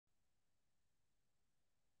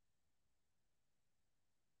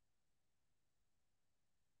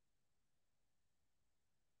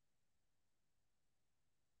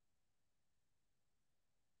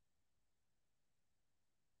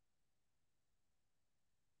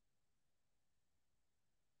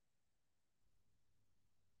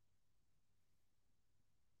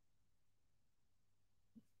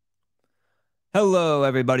Hello,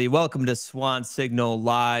 everybody. Welcome to Swan Signal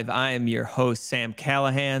Live. I am your host, Sam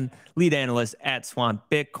Callahan, lead analyst at Swan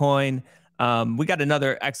Bitcoin. We got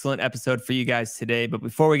another excellent episode for you guys today. But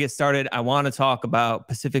before we get started, I want to talk about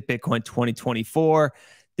Pacific Bitcoin 2024.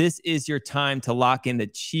 This is your time to lock in the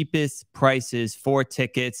cheapest prices for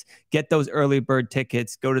tickets. Get those early bird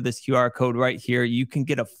tickets. Go to this QR code right here. You can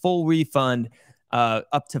get a full refund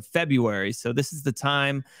up to February. So this is the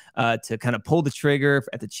time to kind of pull the trigger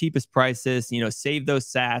at the cheapest prices, save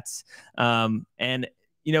those sats. And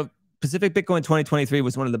Pacific Bitcoin 2023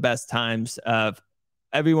 was one of the best times.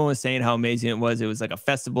 Everyone was saying how amazing it was. It was like a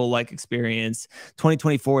festival-like experience.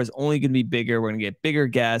 2024 is only going to be bigger. We're going to get bigger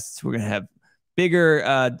guests. We're going to have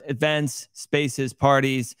bigger events, spaces,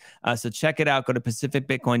 parties. So check it out. Go to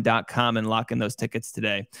pacificbitcoin.com and lock in those tickets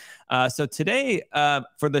today. So today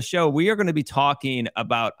for the show, we are going to be talking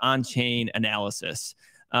about on-chain analysis.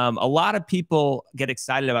 A lot of people get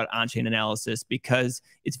excited about on-chain analysis because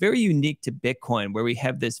it's very unique to Bitcoin, where we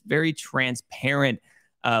have this very transparent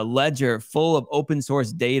ledger full of open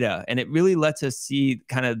source data. And it really lets us see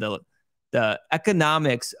kind of the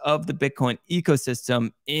economics of the Bitcoin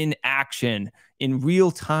ecosystem in action. In real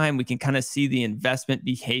time, we can kind of see the investment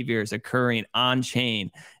behaviors occurring on chain.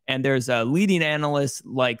 And there's leading analysts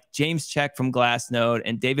like James Check from Glassnode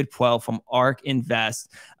and David Puell from ARK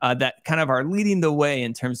Invest that kind of are leading the way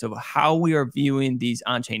in terms of how we are viewing these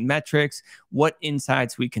on-chain metrics, what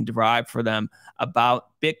insights we can derive for them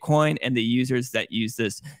about Bitcoin and the users that use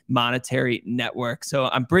this monetary network. So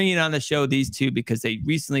I'm bringing on the show these two because they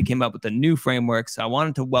recently came up with a new framework. So I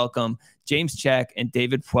wanted to welcome James Check and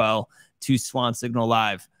David Puell to Swan Signal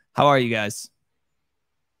Live. How are you guys?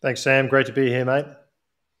 Thanks, Sam. Great to be here, mate.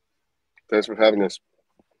 Thanks for having us.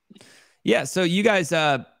 Yeah, so you guys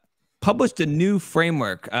published a new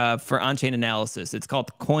framework for on-chain analysis. It's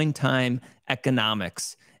called Cointime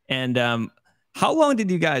Economics. And how long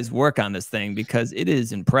did you guys work on this thing? Because it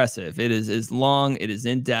is impressive. It is long, it is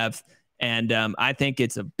in depth, and I think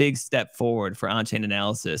it's a big step forward for on-chain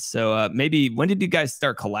analysis. So maybe when did you guys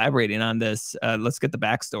start collaborating on this? Let's get the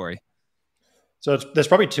backstory. So there's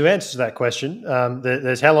probably two answers to that question.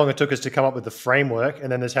 There's how long it took us to come up with the framework,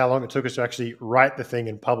 and then there's how long it took us to actually write the thing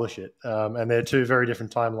and publish it. And they're two very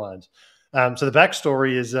different timelines. So the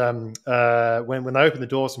backstory is when they opened the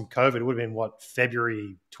doors from COVID, it would have been,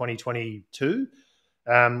 February 2022?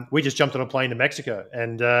 We just jumped on a plane to Mexico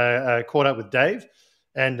and caught up with Dave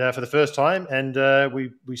and for the first time. And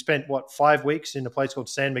we spent, 5 weeks in a place called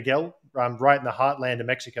San Miguel, right in the heartland of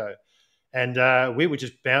Mexico. And we were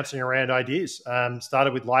just bouncing around ideas.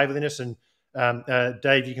 Started with Liveliness, and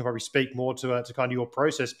Dave, you can probably speak more to kind of your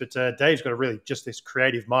process, but Dave's got just this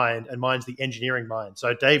creative mind, and mine's the engineering mind.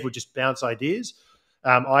 So Dave would just bounce ideas.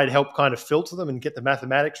 I'd help kind of filter them and get the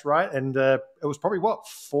mathematics right. And it was probably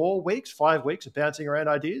 5 weeks of bouncing around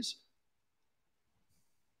ideas.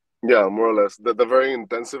 Yeah, more or less. The very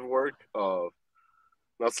intensive work of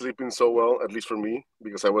not sleeping so well, at least for me,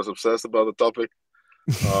 because I was obsessed about the topic.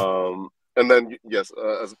 And then, yes,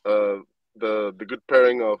 the good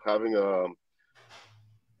pairing of having a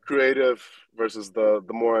creative versus the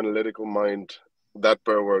more analytical mind, that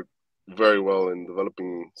pair worked very well in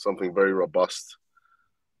developing something very robust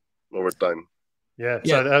over time. Yeah.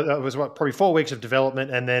 So that was probably 4 weeks of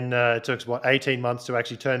development, and then it took 18 months to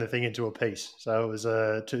actually turn the thing into a piece. So it was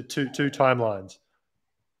two timelines.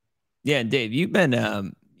 Yeah, and Dave, you've been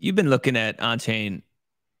looking at on-chain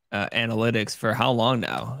analytics for how long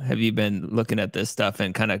now? Have you been looking at this stuff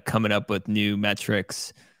and kind of coming up with new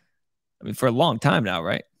metrics? I mean, for a long time now,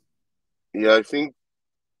 right? Yeah, I think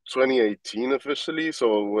 2018 officially.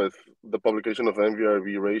 So with the publication of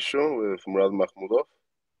MVRV ratio with Murad Mahmudov,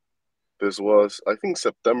 this was, I think,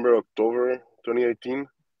 September, October 2018.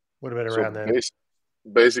 Would have been around then.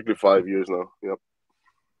 Basically 5 years now. Yep.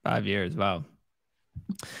 5 years. Wow.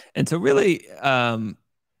 And so really,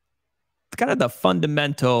 kind of the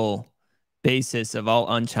fundamental basis of all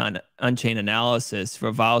on-chain analysis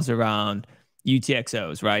revolves around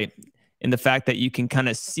UTXOs, right? And the fact that you can kind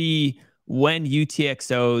of see when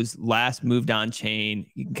UTXOs last moved on chain,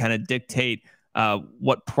 you can kind of dictate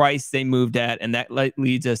what price they moved at, and that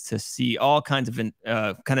leads us to see all kinds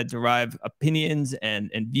of kind of derive opinions and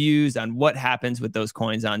views on what happens with those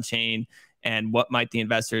coins on chain and what might the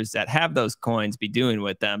investors that have those coins be doing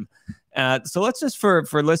with them. So let's just, for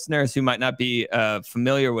listeners who might not be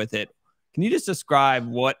familiar with it, can you just describe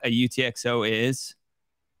what a UTXO is?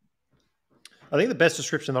 I think the best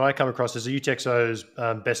description that I come across is a UTXO is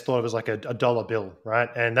best thought of as like a dollar bill, right?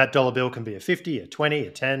 And that dollar bill can be a 50, a 20,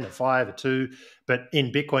 a 10, a 5, a 2. But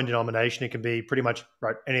in Bitcoin denomination, it can be pretty much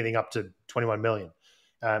anything up to 21 million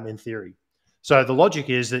in theory. So the logic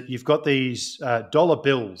is that you've got these dollar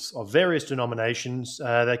bills of various denominations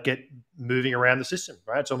that get moving around the system,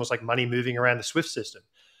 right? It's almost like money moving around the SWIFT system.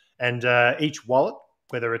 And each wallet,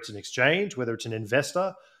 whether it's an exchange, whether it's an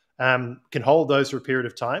investor, can hold those for a period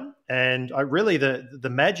of time. And really the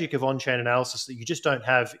magic of on-chain analysis that you just don't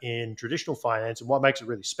have in traditional finance, and what makes it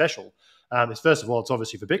really special is, first of all, it's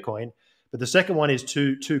obviously for Bitcoin, but the second one is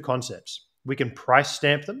two concepts. We can price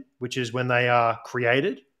stamp them, which is when they are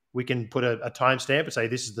created. We can put a timestamp and say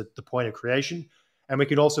this is the point of creation. And we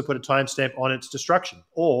can also put a timestamp on its destruction.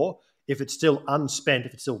 Or if it's still unspent,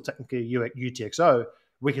 if it's still technically UTXO,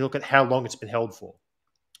 we can look at how long it's been held for.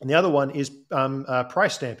 And the other one is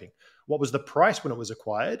price stamping. What was the price when it was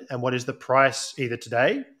acquired? And what is the price either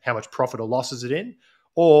today? How much profit or loss is it in?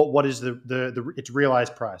 Or what is its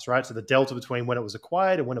realized price, right? So the delta between when it was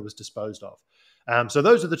acquired and when it was disposed of. So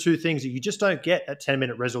those are the two things that you just don't get at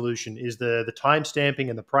 10-minute resolution, is the time stamping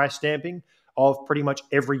and the price stamping of pretty much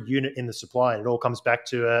every unit in the supply. And it all comes back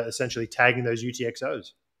to essentially tagging those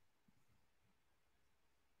UTXOs.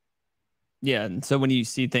 Yeah. And so when you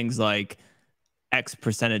see things like X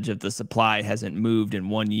percentage of the supply hasn't moved in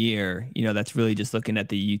 1 year, that's really just looking at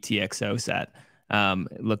the UTXO set,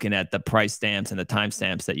 looking at the price stamps and the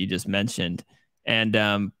timestamps that you just mentioned.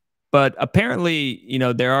 And, but apparently,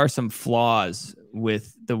 there are some flaws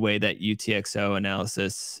with the way that UTXO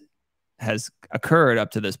analysis has occurred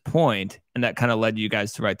up to this point, and that kind of led you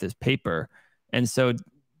guys to write this paper. And so,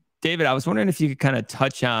 David, I was wondering if you could kind of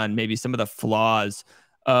touch on maybe some of the flaws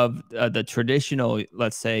of the traditional,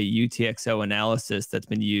 let's say, UTXO analysis that's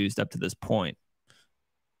been used up to this point.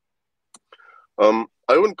 I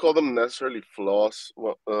wouldn't call them necessarily flaws.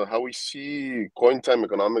 Well, how we see Cointime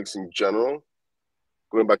Economics in general,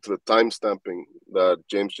 going back to the timestamping that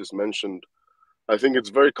James just mentioned, I think it's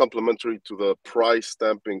very complementary to the price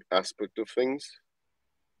stamping aspect of things,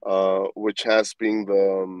 which has been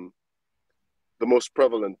the most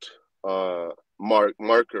prevalent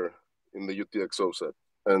marker in the UTXO set,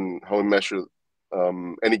 and how we measure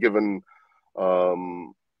any given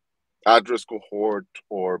address cohort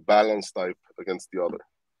or balance type against the other.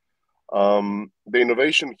 The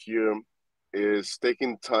innovation here is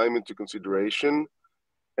taking time into consideration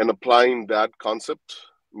and applying that concept,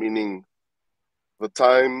 meaning the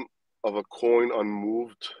time of a coin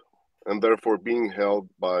unmoved and therefore being held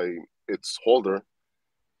by its holder,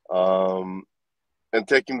 and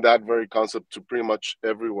taking that very concept to pretty much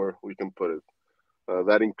everywhere we can put it.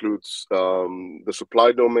 That includes the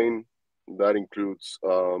supply domain, that includes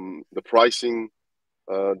the pricing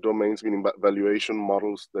domains, meaning valuation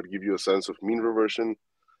models that give you a sense of mean reversion,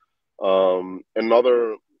 and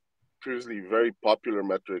other previously very popular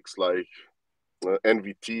metrics like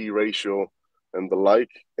NVT ratio and the like,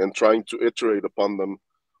 and trying to iterate upon them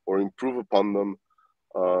or improve upon them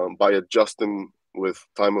by adjusting with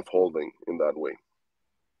time of holding in that way.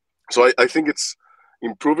 So I think it's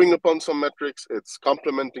improving upon some metrics, it's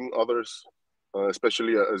complementing others,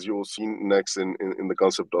 especially as you will see next in the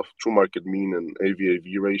concept of true market mean and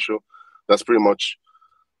AVIV ratio. That's pretty much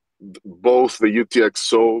both the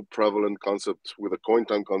UTXO prevalent concept with a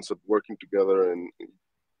Cointime concept working together, and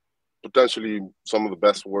potentially some of the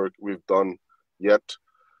best work we've done yet.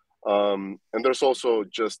 And there's also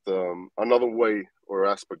just another way or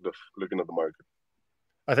aspect of looking at the market.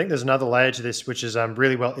 I think there's another layer to this, which is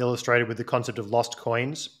really well illustrated with the concept of lost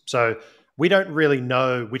coins. So we don't really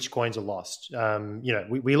know which coins are lost.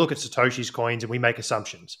 We look at Satoshi's coins and we make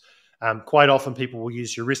assumptions. Quite often people will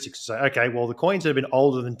use heuristics and say, okay, well, the coins that have been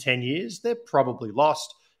older than 10 years, they're probably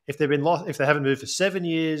lost. If they've been lost, if they haven't moved for 7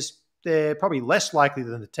 years, they're probably less likely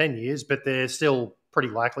than the 10 years, but they're still pretty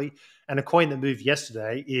likely. And a coin that moved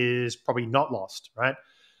yesterday is probably not lost, right?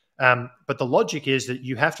 But the logic is that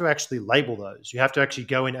you have to actually label those. You have to actually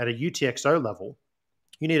go in at a UTXO level.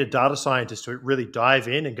 You need a data scientist to really dive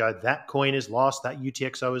in and go, that coin is lost, that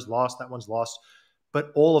UTXO is lost, that one's lost.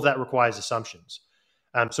 But all of that requires assumptions.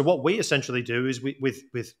 So what we essentially do is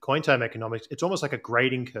with Cointime Economics, it's almost like a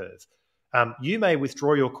grading curve. You may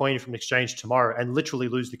withdraw your coin from an exchange tomorrow and literally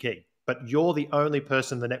lose the key, but you're the only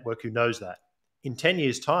person in the network who knows that. In 10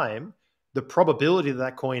 years' time, the probability that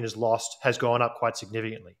that coin is lost has gone up quite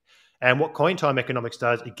significantly. And what Cointime Economics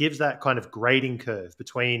does, it gives that kind of grading curve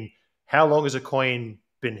between how long has a coin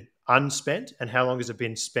been unspent and how long has it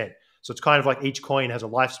been spent. So it's kind of like each coin has a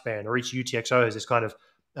lifespan, or each UTXO has this kind of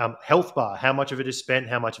health bar, how much of it is spent,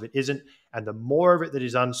 how much of it isn't. And the more of it that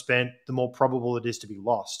is unspent, the more probable it is to be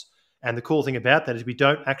lost. And the cool thing about that is we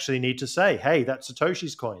don't actually need to say, hey, that's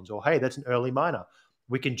Satoshi's coins, or hey, that's an early miner.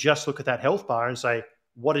 We can just look at that health bar and say,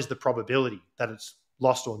 what is the probability that it's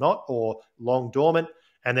lost or not, or long dormant?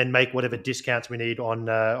 and then make whatever discounts we need on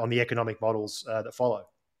the economic models that follow.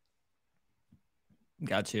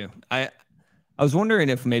 Got you. I was wondering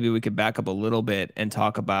if maybe we could back up a little bit and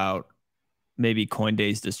talk about maybe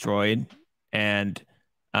CoinDays Destroyed and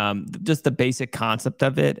just the basic concept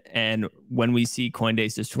of it. And when we see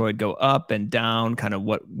CoinDays Destroyed go up and down, kind of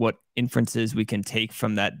what inferences we can take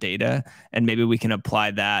from that data. And maybe we can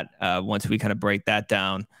apply that once we kind of break that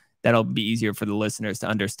down. That'll be easier for the listeners to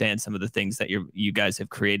understand some of the things that you guys have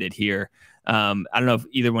created here. I don't know if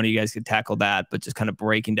either one of you guys could tackle that, but just kind of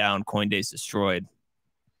breaking down CoinDays Destroyed.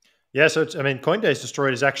 Yeah, so CoinDays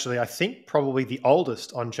Destroyed is actually, I think, probably the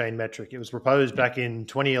oldest on-chain metric. It was proposed back in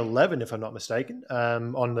 2011, if I'm not mistaken,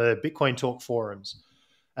 on the Bitcoin Talk forums.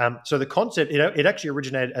 So the concept, it actually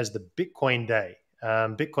originated as the Bitcoin Day,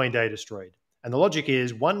 Bitcoin Day Destroyed. And the logic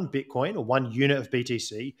is one Bitcoin or one unit of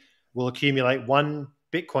BTC will accumulate one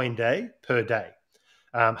Bitcoin day per day.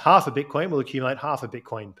 Half a Bitcoin will accumulate half a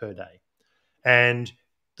Bitcoin per day. And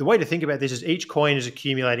the way to think about this is each coin is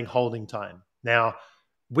accumulating holding time. Now,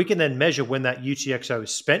 we can then measure when that UTXO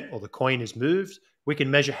is spent or the coin is moved. We can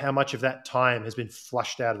measure how much of that time has been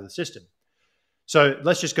flushed out of the system. So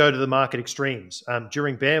let's just go to the market extremes.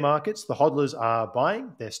 During bear markets, the hodlers are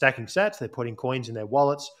buying, they're stacking sats, they're putting coins in their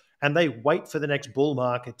wallets, and they wait for the next bull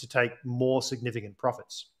market to take more significant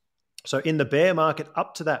profits. So in the bear market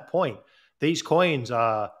up to that point, these coins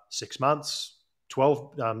are 6 months,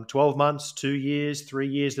 12 months, 2 years, 3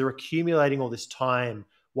 years. They're accumulating all this time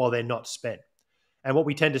while they're not spent. And what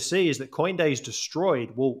we tend to see is that CoinDays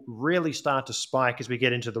Destroyed will really start to spike as we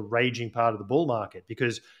get into the raging part of the bull market,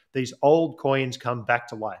 because these old coins come back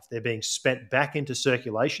to life. They're being spent back into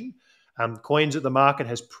circulation. Coins that the market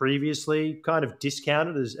has previously kind of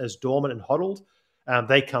discounted as dormant and hodled,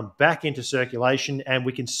 they come back into circulation, and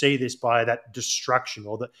we can see this by that destruction,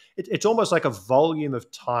 or it's almost like a volume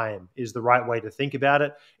of time is the right way to think about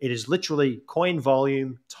it. It is literally coin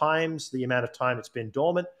volume times the amount of time it's been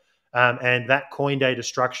dormant. And that coin day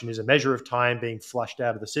destruction is a measure of time being flushed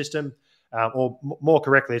out of the system, or more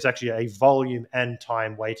correctly, it's actually a volume and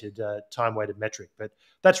time weighted metric. But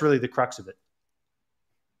that's really the crux of it.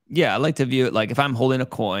 Yeah, I like to view it like if I'm holding a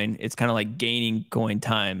coin, it's kind of like gaining coin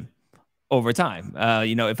time over time.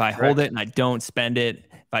 If I hold it and I don't spend it,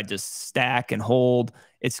 if I just stack and hold,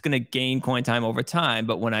 it's going to gain coin time over time.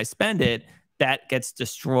 But when I spend it, that gets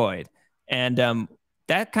destroyed. And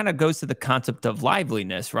that kind of goes to the concept of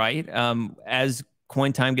liveliness, right? As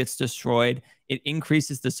coin time gets destroyed, it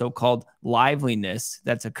increases the so-called liveliness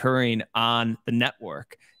that's occurring on the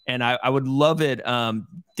network. And I would love it,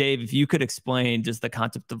 Dave, if you could explain just the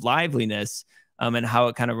concept of liveliness and how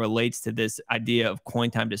it kind of relates to this idea of coin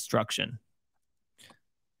time destruction.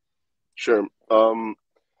 Sure.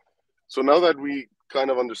 So now that we kind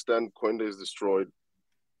of understand CoinDays Destroyed,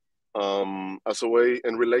 as a way,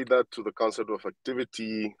 and relate that to the concept of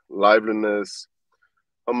activity, liveliness,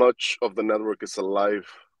 how much of the network is alive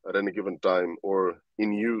at any given time or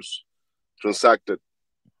in use, transacted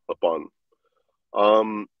upon.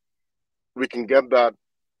 We can get that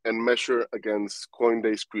and measure against coin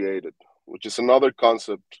days created, which is another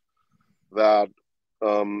concept that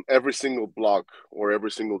every single block or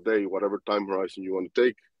every single day, whatever time horizon you want to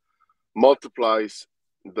take, multiplies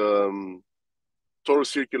the total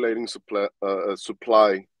circulating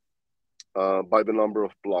supply by the number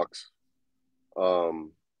of blocks.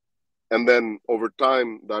 And then over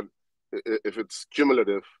time, that if it's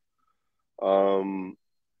cumulative,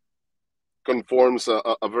 conforms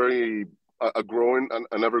a growing,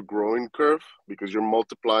 an ever-growing curve, because you're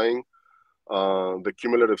multiplying the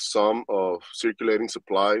cumulative sum of circulating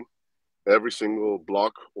supply every single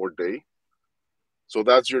block or day. So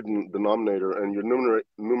that's your denominator, and your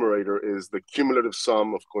numerator is the cumulative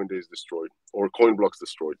sum of coin days destroyed or coin blocks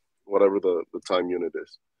destroyed, whatever the time unit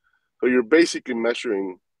is. So you're basically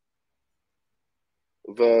measuring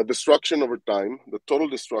the destruction over time, the total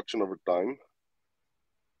destruction over time,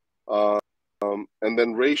 and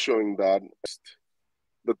then ratioing that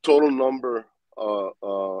the total number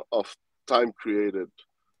of time created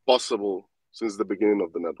possible since the beginning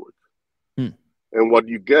of the network. And what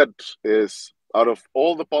you get is, out of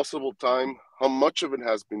all the possible time, how much of it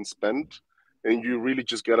has been spent, and you really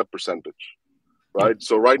just get a percentage, right?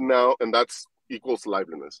 So right now, and that's equals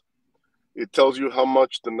liveliness. It tells you how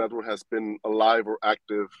much the network has been alive or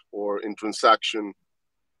active or in transaction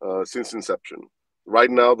since inception. Right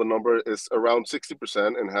now, the number is around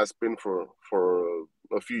 60% and has been for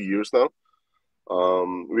a few years now.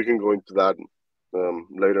 We can go into that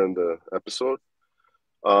later in the episode.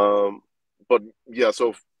 But yeah,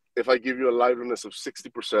 so if I give you a liveliness of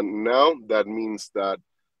 60% now, that means that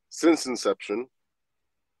since inception,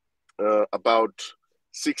 about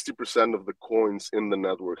 60% of the coins in the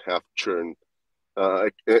network have churned,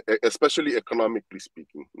 especially economically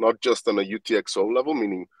speaking, not just on a UTXO level,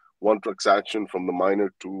 meaning one transaction from the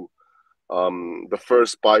miner to the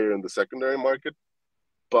first buyer in the secondary market,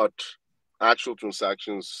 but actual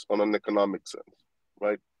transactions on an economic sense,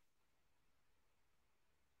 right?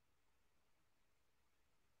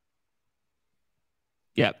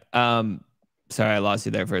 Yep. Sorry, I lost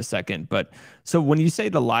you there for a second. But so when you say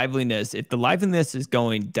the liveliness, if the liveliness is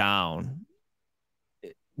going down,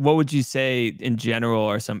 what would you say in general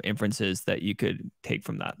are some inferences that you could take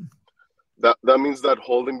from that? That means that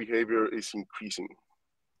holding behavior is increasing,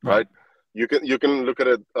 right? You can look at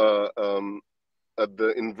it at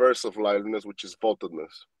the inverse of liveliness, which is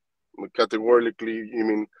vaultedness. Categorically, you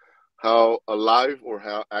mean how alive or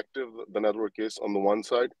how active the network is on the one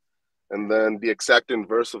side, and then the exact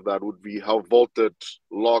inverse of that would be how vaulted,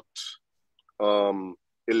 locked,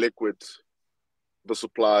 illiquid the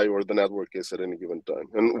supply or the network is at any given time.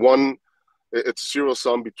 And it's a zero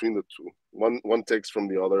sum between the two. One takes from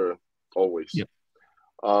the other always. Yep.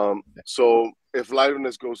 So if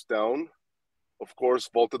liveliness goes down, of course,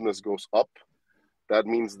 vaultedness goes up. That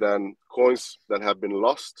means then coins that have been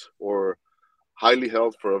lost or highly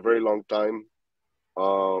held for a very long time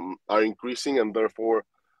are increasing, and therefore,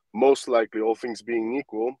 most likely, all things being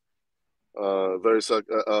equal, there's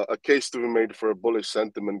a case to be made for a bullish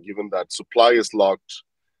sentiment, given that supply is locked,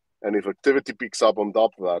 and if activity picks up on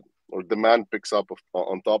top of that, or demand picks up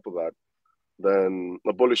on top of that, then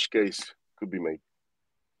a bullish case could be made.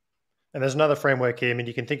 And there's another framework here. I mean,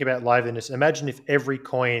 you can think about liveliness. Imagine if every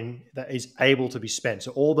coin that is able to be spent,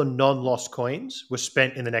 so all the non-lost coins were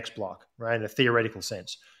spent in the next block, right? In a theoretical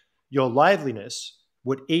sense, your liveliness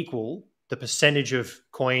would equal the percentage of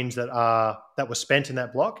coins that were spent in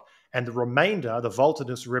that block, and the remainder, the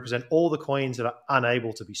vaultedness, would represent all the coins that are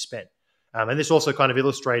unable to be spent. And this also kind of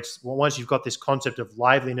illustrates, well, once you've got this concept of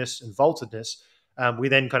liveliness and vaultedness, we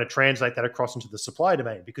then kind of translate that across into the supply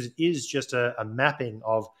domain, because it is just a mapping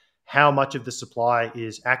of how much of the supply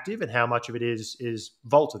is active and how much of it is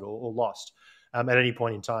vaulted or lost at any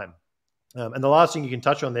point in time. And the last thing you can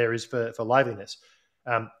touch on there is for liveliness.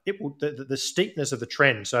 The steepness of the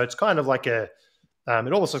trend. So it's kind of like it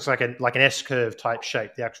almost looks like an S-curve type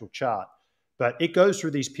shape, the actual chart. But it goes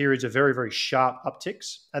through these periods of very, very sharp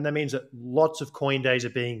upticks. And that means that lots of coin days are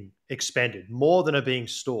being expended, more than are being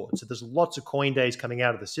stored. So there's lots of coin days coming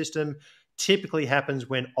out of the system. Typically happens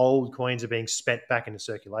when old coins are being spent back into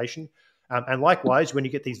circulation. And likewise, when you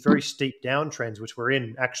get these very steep downtrends, which we're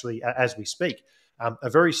in actually as we speak,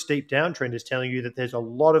 a very steep downtrend is telling you that there's a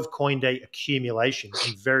lot of coin day accumulation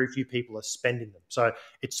and very few people are spending them. So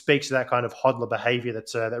it speaks to that kind of hodler behavior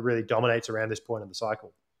that really dominates around this point of the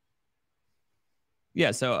cycle.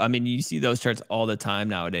 Yeah. So, I mean, you see those charts all the time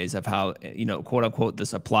nowadays of how, quote unquote, the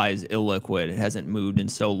supply is illiquid. It hasn't moved in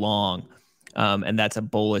so long. And that's a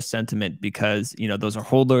bullish sentiment because, those are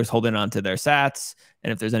holders holding on to their sats.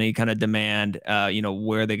 And if there's any kind of demand,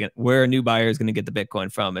 where a new buyer is going to get the Bitcoin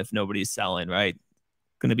from if nobody's selling, right?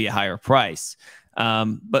 Going to be a higher price.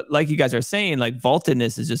 But like you guys are saying, like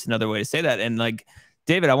vaultedness is just another way to say that. And like,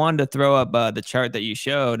 David, I wanted to throw up the chart that you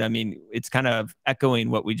showed. I mean, it's kind of echoing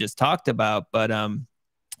what we just talked about, but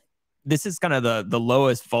this is kind of the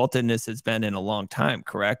lowest vaultedness it's been in a long time,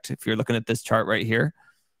 correct? If you're looking at this chart right here.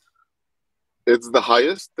 It's the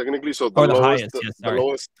highest, technically. So the lowest, the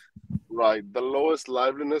lowest, right? The lowest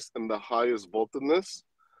liveliness and the highest vaultedness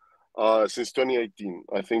since 2018.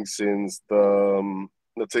 I think since the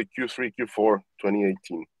let's say Q3, Q4,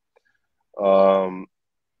 2018.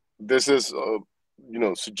 This is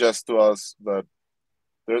suggests to us that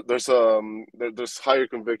there's higher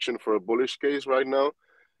conviction for a bullish case right now,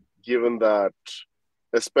 given that,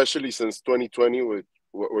 especially since 2020,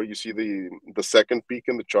 where you see the second peak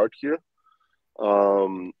in the chart here.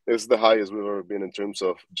 Is the highest we've ever been in terms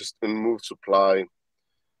of just unmoved supply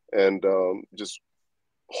and just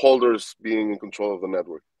holders being in control of the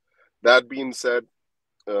network. That being said,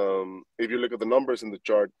 if you look at the numbers in the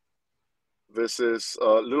chart, this is a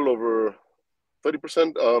little over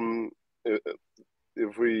 30%.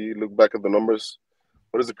 If we look back at the numbers,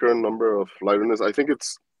 what is the current number of liveliness? I think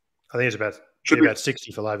it's about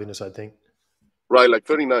 60 for liveliness, I think. Right, like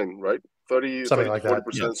 39, right? 30, something 30 like 40%,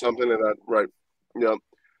 that. Yeah. Something like that, right? Yeah.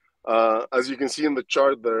 As you can see in the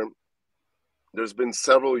chart there's been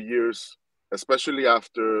several years, especially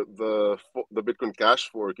after the Bitcoin Cash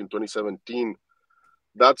fork in 2017,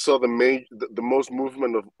 that saw the most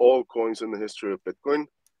movement of all coins in the history of Bitcoin,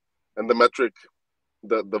 and the metric,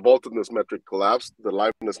 the vaultedness metric collapsed, the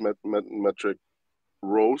liveliness metric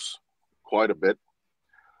rose quite a bit,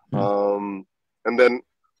 and then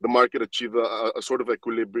the market achieved a sort of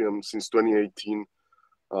equilibrium since 2018,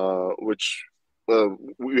 which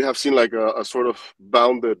we have seen like a sort of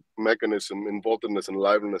bounded mechanism in Vaultedness and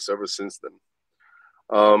Liveliness ever since then.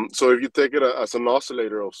 So if you take it as an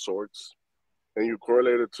oscillator of sorts, and you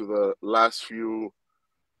correlate it to the last few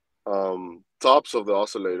tops of the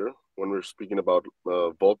oscillator, when we're speaking about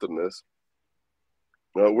Vaultedness,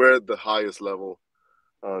 we're at the highest level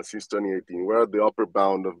since 2018. We're at the upper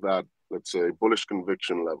bound of that, let's say, bullish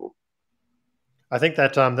conviction level. I think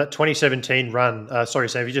that that 2017 run. Sorry,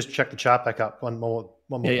 Sam. If you just check the chart back up, one more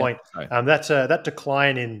point. That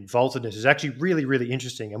decline in Vaultedness is actually really, really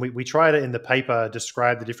interesting, and we tried it in the paper,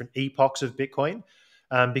 describe the different epochs of Bitcoin,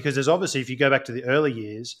 because there's obviously, if you go back to the early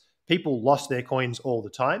years, people lost their coins all the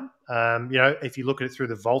time. If you look at it through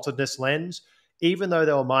the Vaultedness lens, even though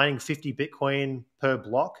they were mining 50 Bitcoin per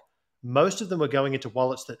block, most of them were going into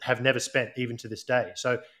wallets that have never spent, even to this day.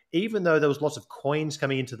 So even though there was lots of coins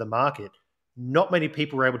coming into the market, not many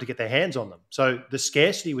people were able to get their hands on them. So the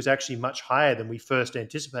scarcity was actually much higher than we first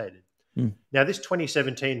anticipated. Now, this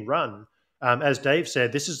 2017 run, as Dave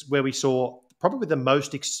said, this is where we saw probably the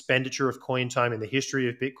most expenditure of coin time in the history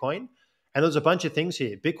of Bitcoin. And there's a bunch of things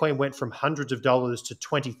here. Bitcoin went from hundreds of dollars to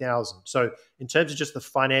 20,000. So in terms of just the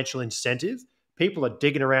financial incentive, people are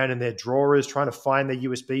digging around in their drawers, trying to find their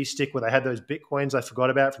USB stick where they had those Bitcoins I forgot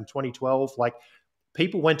about from 2012. Like,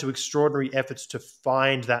 people went to extraordinary efforts to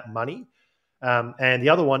find that money. And the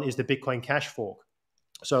other one is the Bitcoin cash fork.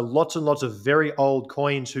 So lots and lots of very old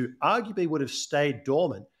coins who arguably would have stayed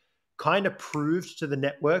dormant kind of proved to the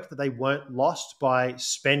network that they weren't lost by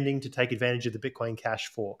spending to take advantage of the Bitcoin cash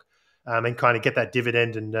fork and kind of get that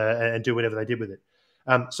dividend and do whatever they did with it.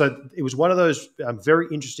 So it was one of those very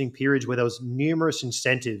interesting periods where there was numerous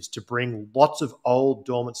incentives to bring lots of old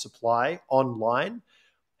dormant supply online.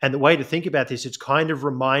 And the way to think about this, it's kind of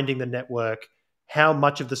reminding the network how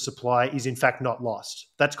much of the supply is in fact not lost.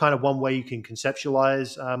 That's kind of one way you can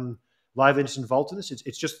conceptualize Liveliness and Vaultedness.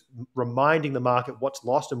 It's just reminding the market what's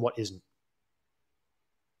lost and what isn't.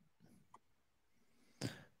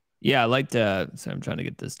 Yeah, I like so I'm trying to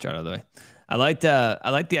get this chart out of the way. I like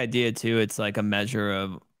the idea too. It's like a measure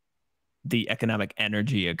of the economic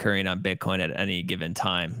energy occurring on Bitcoin at any given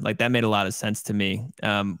time. Like, that made a lot of sense to me.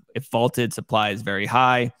 If vaulted supply is very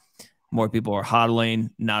high, more people are hodling,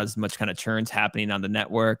 not as much kind of churns happening on the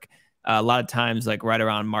network. A lot of times, like right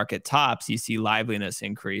around market tops, you see Liveliness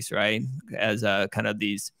increase, right? As kind of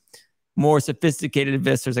these more sophisticated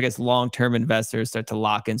investors, I guess long-term investors, start to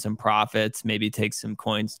lock in some profits, maybe take some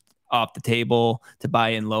coins off the table to buy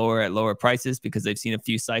in lower at lower prices because they've seen a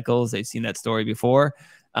few cycles. They've seen that story before.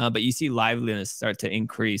 But you see Liveliness start to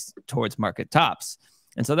increase towards market tops.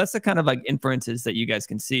 And so that's the kind of like inferences that you guys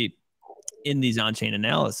can see in these on-chain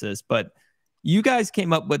analysis. But you guys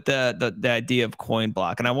came up with the idea of coin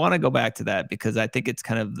block, and I want to go back to that because I think it's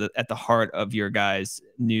kind of at the heart of your guys'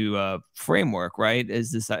 new framework, right?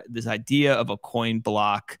 Is this idea of a coin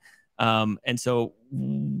block? And so,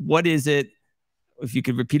 what is it? If you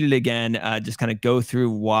could repeat it again, just kind of go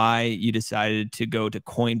through why you decided to go to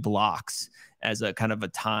coin blocks as a kind of a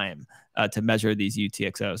time to measure these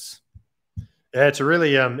UTXOs. Yeah, it's a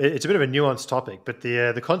really it's a bit of a nuanced topic, but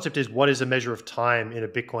the concept is, what is a measure of time in a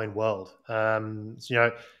Bitcoin world?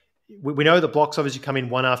 We know that blocks obviously come in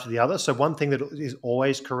one after the other. So one thing that is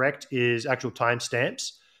always correct is actual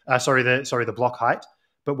timestamps. The block height.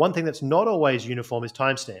 But one thing that's not always uniform is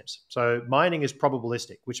timestamps. So mining is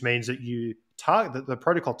probabilistic, which means that the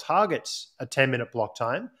protocol targets a 10-minute block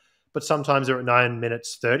time, but sometimes they're at 9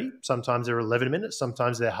 minutes 30, sometimes they're 11 minutes,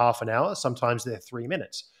 sometimes they're half an hour, sometimes they're 3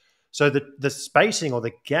 minutes. So the spacing or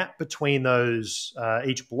the gap between those,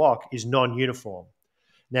 each block, is non-uniform.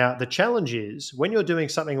 Now, the challenge is when you're doing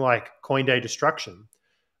something like coin day destruction,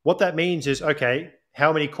 what that means is, okay,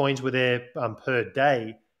 how many coins were there per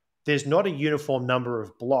day? There's not a uniform number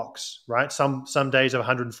of blocks, right? Some days have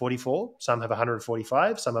 144, some have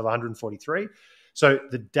 145, some have 143. So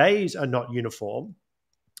the days are not uniform.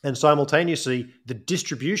 And simultaneously, the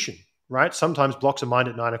distribution, right? Sometimes blocks are mined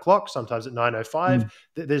at 9 o'clock, sometimes at 9:05.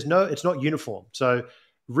 It's not uniform. So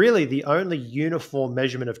really the only uniform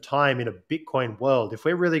measurement of time in a Bitcoin world, if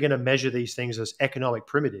we're really going to measure these things as economic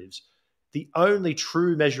primitives, the only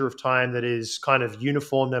true measure of time that is kind of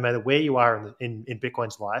uniform, no matter where you are in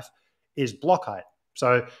Bitcoin's life, is block height.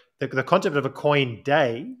 So the concept of a coin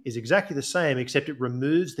day is exactly the same, except it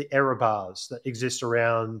removes the error bars that exist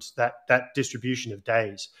around that distribution of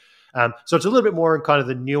days. So it's a little bit more in kind of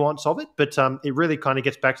the nuance of it, but it really kind of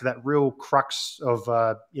gets back to that real crux of,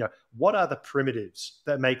 what are the primitives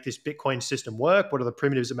that make this Bitcoin system work? What are the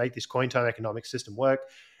primitives that make this Cointime Economics system work?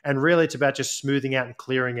 And really it's about just smoothing out and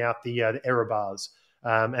clearing out the error bars.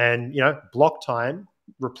 And block time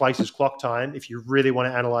replaces clock time if you really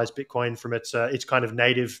want to analyze Bitcoin from its kind of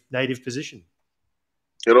native position.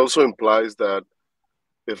 It also implies that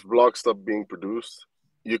if blocks stop being produced,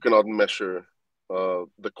 you cannot measure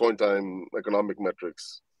the Cointime economic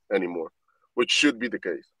metrics anymore, which should be the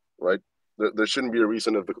case, right? There shouldn't be a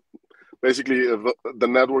reason if the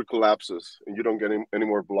network collapses and you don't get any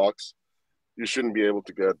more blocks, you shouldn't be able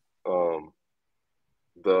to get one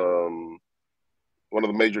of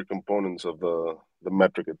the major components of the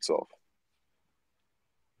metric itself.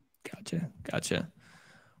 Gotcha.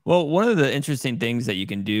 Well, one of the interesting things that you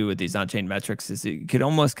can do with these on-chain metrics is you could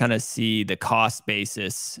almost kind of see the cost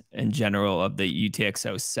basis in general of the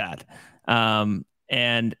UTXO set.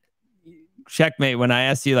 And Checkmate, when I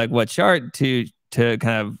asked you like what chart to kind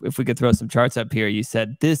of, if we could throw some charts up here, you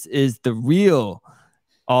said this is the real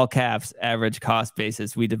all caps average cost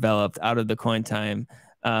basis we developed out of the Cointime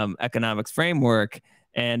economics framework.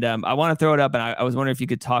 And I want to throw it up, and I was wondering if you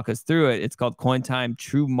could talk us through it. It's called Cointime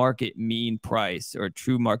True Market Mean Price, or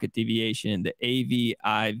True Market Deviation, the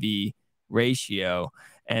AVIV ratio.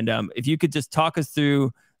 And if you could just talk us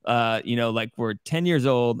through, like we're 10 years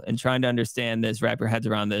old and trying to understand this, wrap your heads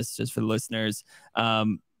around this, just for the listeners.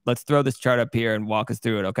 Let's throw this chart up here and walk us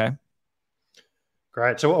through it, okay?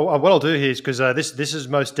 Great. So what I'll do here is, because this is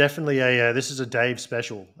most definitely this is a Dave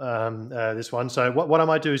special, this one. So what I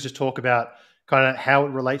might do is just talk about kind of how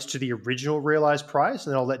it relates to the original realized price,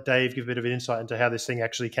 and then I'll let Dave give a bit of an insight into how this thing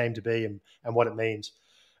actually came to be and what it means.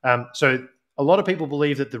 So a lot of people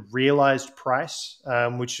believe that the realized price,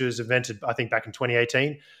 which was invented, I think, back in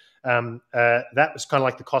 2018, that was kind of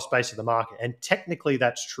like the cost base of the market. And technically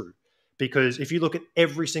that's true, because if you look at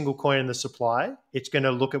every single coin in the supply, it's going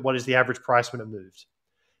to look at what is the average price when it moved.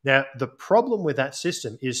 Now, the problem with that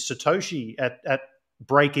system is Satoshi at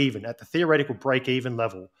break even, at the theoretical break even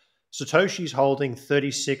level, Satoshi's holding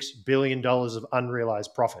 $36 billion of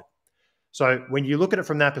unrealized profit. So when you look at it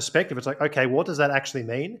from that perspective, it's like, okay, what does that actually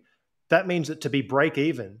mean? That means that to be break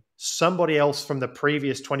even, somebody else from the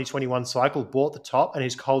previous 2021 cycle bought the top and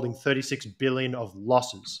is holding 36 billion of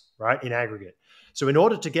losses, right, in aggregate. So in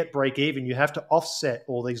order to get break even, you have to offset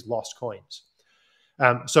all these lost coins.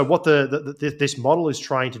 So what this model is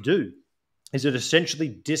trying to do is it essentially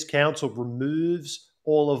discounts or removes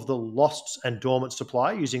all of the lost and dormant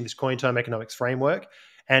supply using this Cointime Economics framework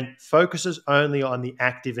and focuses only on the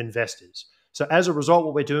active investors. So as a result,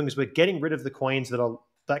 what we're doing is we're getting rid of the coins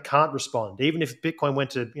that can't respond. Even if Bitcoin went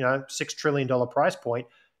to $6 trillion price point,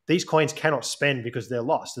 these coins cannot spend because they're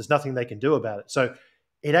lost. There's nothing they can do about it. So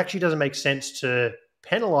it actually doesn't make sense to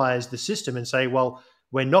penalize the system and say, well,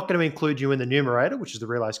 we're not going to include you in the numerator, which is the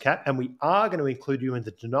realized cap, and we are going to include you in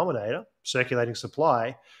the denominator, circulating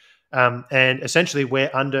supply. And essentially, we're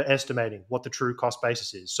underestimating what the true cost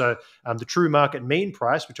basis is. So the true market mean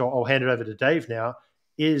price, which I'll hand it over to Dave now,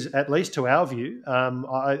 is, at least to our view,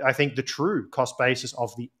 I think the true cost basis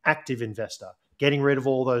of the active investor, getting rid of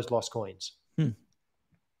all those lost coins.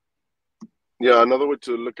 Yeah, another way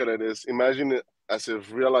to look at it is, imagine it as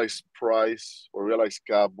if realized price or realized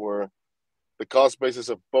cap were the cost basis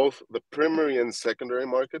of both the primary and secondary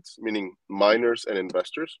markets, meaning miners and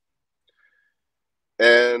investors.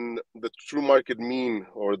 And the true market mean,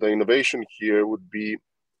 or the innovation here, would be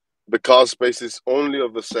the cost basis only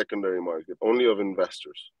of the secondary market, only of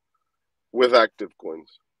investors with active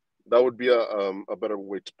coins. That would be a better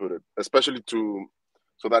way to put it, especially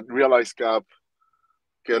so that realized cap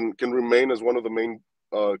can remain as one of the main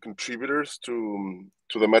contributors to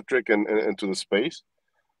the metric and to the space.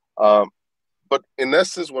 But in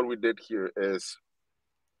essence, what we did here is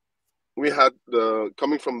we had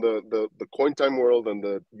coming from the Cointime world and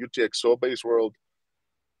the UTXO based world,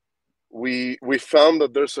 we found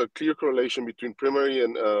that there's a clear correlation between primary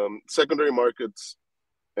and secondary markets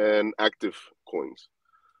and active coins.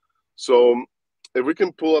 So if we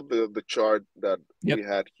can pull up the chart that we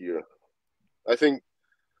had here, I think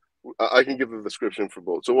I can give the description for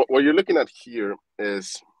both. So what you're looking at here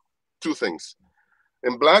is two things.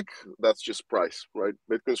 In black, that's just price, right?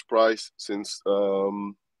 Bitcoin's price since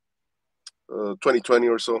 2020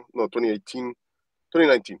 or so, no, 2018,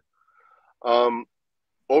 2019.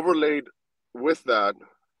 Overlaid with that,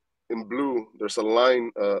 in blue, there's a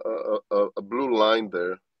line, a blue line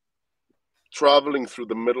there, traveling through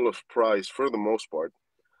the middle of price for the most part.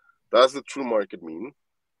 That's the true market mean,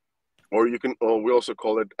 or we also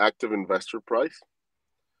call it active investor price.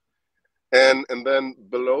 And then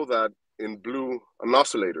below that, in blue, an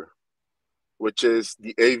oscillator, which is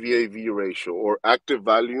the AVIV ratio, or active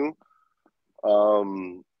value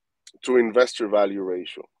to investor value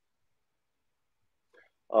ratio.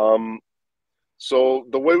 So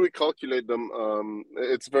the way we calculate them,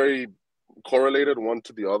 it's very correlated one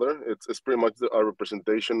to the other. It's pretty much a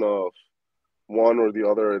representation of one or the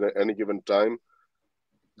other at any given time.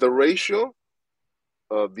 The ratio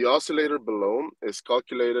of the oscillator below is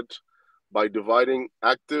calculated by dividing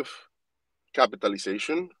active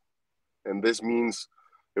capitalization. And this means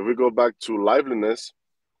if we go back to liveliness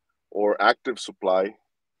or active supply,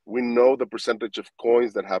 we know the percentage of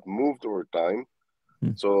coins that have moved over time.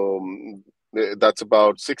 So that's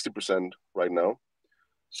about 60% right now.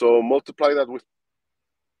 So multiply that with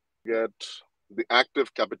get the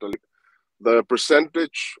active capital, the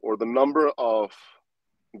percentage or the number of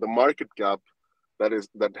the market cap that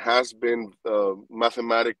has been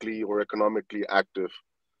mathematically or economically active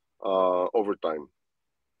over time.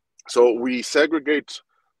 So we segregate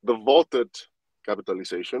the vaulted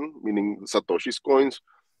capitalization, meaning Satoshi's coins,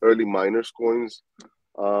 early miners' coins,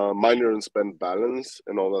 miner and spend balance,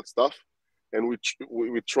 and all that stuff. And we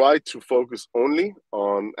try to focus only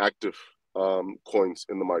on active coins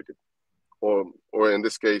in the market, or in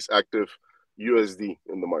this case, active USD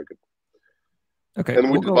in the market. Okay.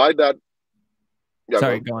 And we divide that. Yeah,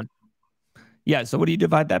 sorry, go on. Yeah. So what do you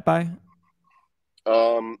divide that by?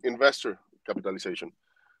 Investor capitalization.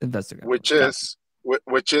 Investor capitalization.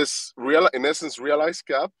 Which is real, in essence, realized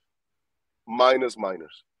cap minus miner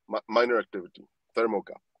activity, thermal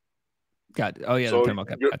cap. Got it. Oh yeah, so the thermal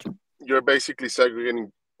cap. Gotcha. You're basically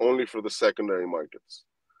segregating only for the secondary markets.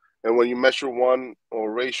 And when you measure one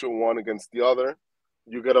or ratio one against the other,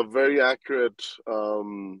 you get a very accurate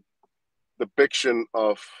depiction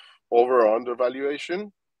of over or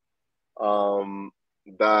undervaluation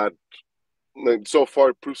that so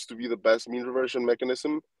far proves to be the best mean reversion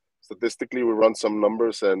mechanism. Statistically, we run some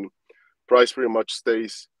numbers and price pretty much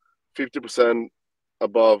stays 50%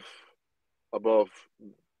 above the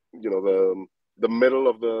middle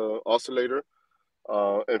of the oscillator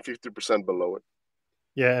and 50% below it.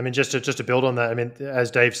 Yeah, I mean, just to build on that, I mean, as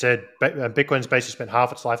Dave said, Bitcoin's basically spent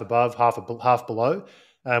half its life above, half below,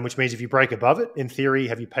 which means if you break above it, in theory,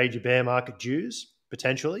 have you paid your bear market dues,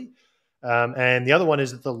 potentially? And the other one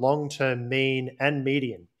is that the long-term mean and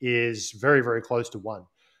median is very, very close to 1.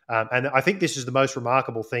 And I think this is the most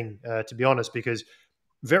remarkable thing, to be honest, because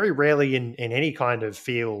very rarely in any kind of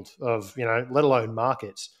field of, let alone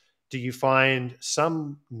markets, do you find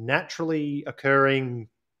some naturally occurring,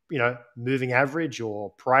 moving average or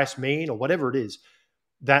price mean or whatever it is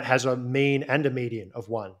that has a mean and a median of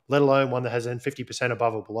 1, let alone one that has then 50%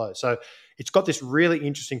 above or below. So it's got this really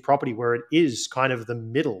interesting property where it is kind of the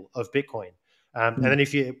middle of Bitcoin. And then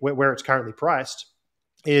where it's currently priced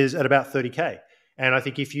is at about 30K. And I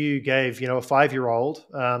think if you gave, a 5-year-old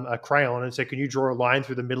a crayon and said, can you draw a line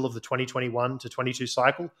through the middle of the 2021 to 22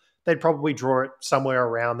 cycle, they'd probably draw it somewhere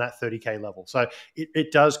around that 30K level. So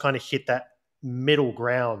it does kind of hit that middle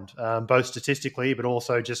ground, both statistically, but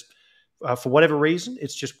also just for whatever reason,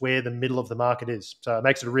 it's just where the middle of the market is. So it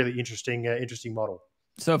makes it a really interesting model.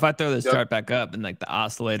 So if I throw this chart back up and like the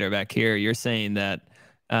oscillator back here, you're saying that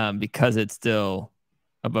because it's still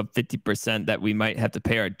above 50% that we might have to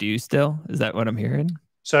pay our dues still? Is that what I'm hearing?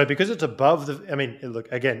 So because it's above look,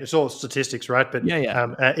 again, it's all statistics, right? But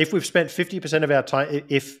if we've spent 50% of our time,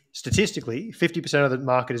 if statistically 50% of the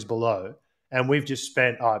market is below, and we've just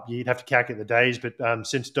spent, you'd have to calculate the days, but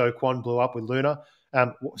since Do Kwon blew up with Luna,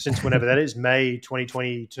 since whenever that is, May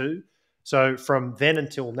 2022. So from then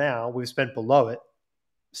until now, we've spent below it.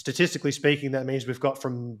 Statistically speaking, that means we've got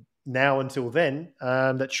from now until then,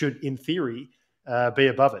 that should, in theory, be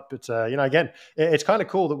above it. But again, it's kind of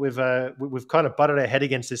cool that we've kind of butted our head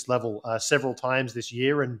against this level several times this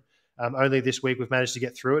year, and only this week we've managed to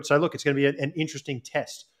get through it. So look, it's going to be an interesting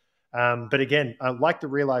test. But again, like the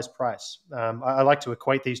realized price, I like to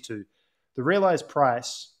equate these two. The realized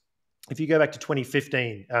price, if you go back to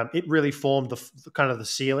 2015, it really formed the kind of the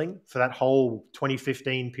ceiling for that whole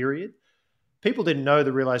 2015 period. People didn't know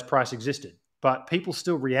the realized price existed, but people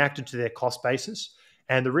still reacted to their cost basis.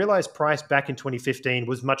 And the realized price back in 2015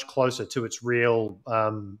 was much closer to its real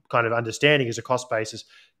kind of understanding as a cost basis,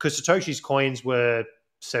 because Satoshi's coins were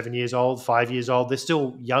 7 years old, 5 years old. They're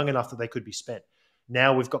still young enough that they could be spent.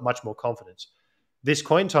 Now we've got much more confidence. This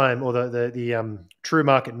Cointime, or the true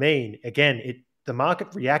market mean, again, the market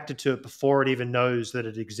reacted to it before it even knows that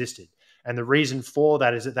it existed. And the reason for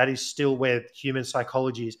that is still where human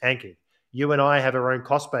psychology is anchored. You and I have our own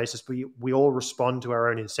cost basis, but we all respond to our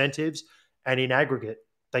own incentives. And in aggregate,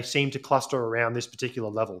 they seem to cluster around this particular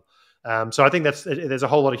level. So I think there's a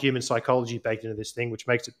whole lot of human psychology baked into this thing, which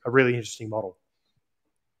makes it a really interesting model.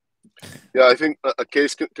 Yeah, I think a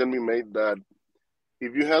case can be made that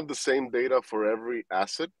if you had the same data for every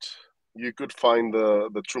asset, you could find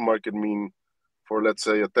the true market mean for, let's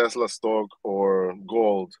say, a Tesla stock or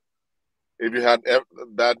gold, if you had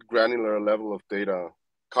that granular level of data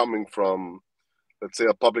coming from, let's say,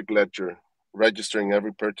 a public ledger registering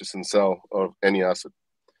every purchase and sell of any asset.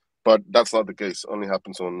 But that's not the case. Only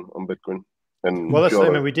happens on Bitcoin. And well, that's the thing.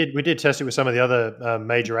 I mean, we did test it with some of the other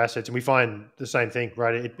major assets, and we find the same thing,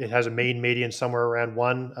 right? It has a mean median somewhere around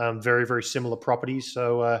 1. Very, very similar properties.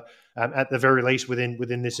 So at the very least,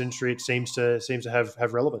 within this industry, it seems to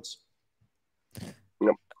have relevance.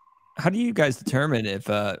 Yep. How do you guys determine if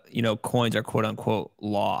coins are quote unquote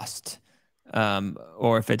lost,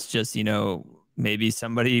 or if it's just maybe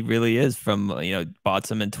somebody really is from bought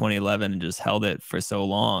some in 2011 and just held it for so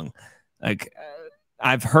long? Like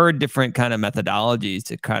I've heard different kind of methodologies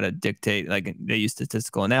to kind of dictate, like they use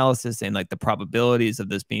statistical analysis and like the probabilities of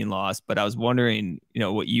this being lost. But I was wondering,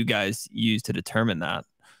 what you guys use to determine that.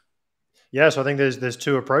 Yeah, so I think there's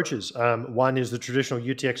two approaches. One is the traditional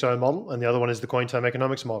UTXO model, and the other one is the Cointime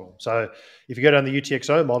Economics model. So if you go down the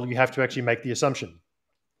UTXO model, you have to actually make the assumption.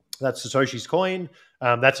 That's Satoshi's coin.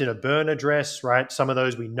 That's in a burn address, right? Some of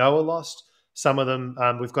those we know are lost. Some of them,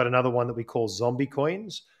 we've got another one that we call zombie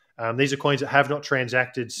coins. These are coins that have not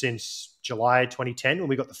transacted since July 2010 when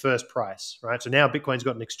we got the first price, right? So now Bitcoin's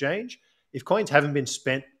got an exchange. If coins haven't been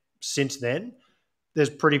spent since then, there's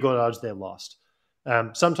pretty good odds they're lost.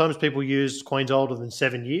 Sometimes people use coins older than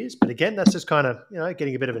 7 years, but again, that's just kind of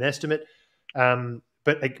getting a bit of an estimate.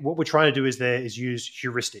 But what we're trying to do is use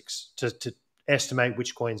heuristics to estimate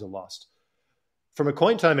which coins are lost. From a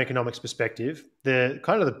Cointime Economics perspective, the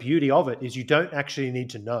kind of the beauty of it is you don't actually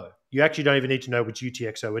need to know. You actually don't even need to know which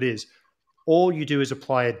UTXO it is. All you do is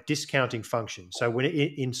apply a discounting function. So when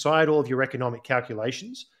inside all of your economic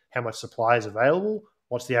calculations, how much supply is available,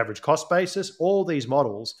 what's the average cost basis, all these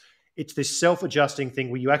models, it's this self-adjusting thing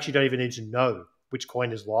where you actually don't even need to know which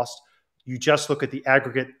coin is lost. You just look at the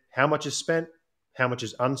aggregate, how much is spent, how much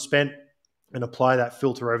is unspent, and apply that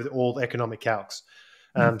filter over all the economic calcs.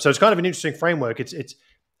 So it's kind of an interesting framework.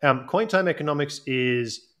 Cointime Economics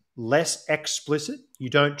is less explicit. You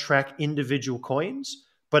don't track individual coins,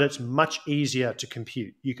 but it's much easier to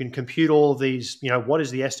compute. You can compute all of these, what is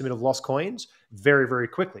the estimate of lost coins very, very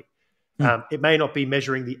quickly. It may not be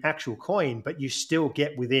measuring the actual coin, but you still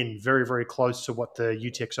get within very, very close to what the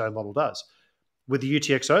UTXO model does. With the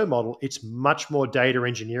UTXO model, it's much more data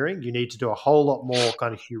engineering. You need to do a whole lot more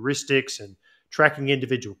kind of heuristics and tracking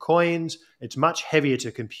individual coins. It's much heavier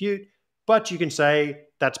to compute, but you can say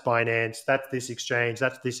that's Binance, that's this exchange,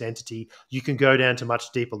 that's this entity. You can go down to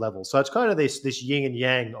much deeper levels. So it's kind of this yin and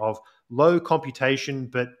yang of low computation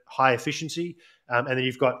but high efficiency. And then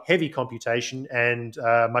you've got heavy computation and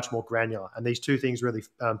much more granular. And these two things really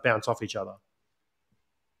bounce off each other.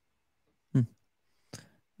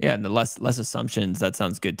 Yeah, and the less assumptions, that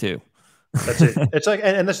sounds good too. That's it. It's like,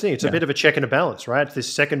 and that's the thing. It's a bit of a check and a balance, right? It's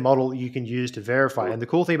this second model you can use to verify. And the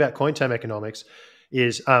cool thing about Cointime Economics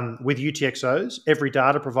is with UTXOs, every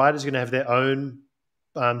data provider is going to have their own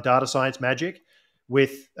data science magic.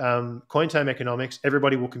 With Cointime Economics,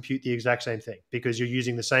 everybody will compute the exact same thing because you're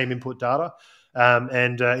using the same input data.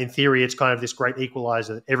 In theory, it's kind of this great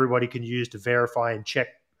equalizer that everybody can use to verify and check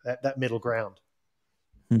that middle ground.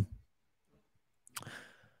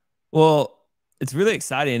 Well, it's really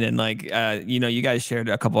exciting. And like, you guys shared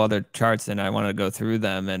a couple other charts and I want to go through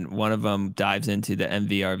them. And one of them dives into the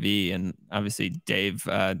MVRV. And obviously, Dave,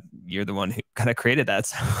 you're the one who kind of created that.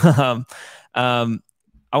 So,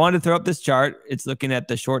 I wanted to throw up this chart. It's looking at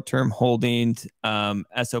the short-term holdings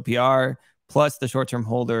SOPR plus the short-term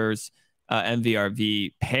holders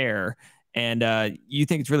MVRV pair. And you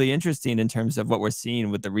think it's really interesting in terms of what we're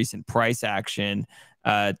seeing with the recent price action,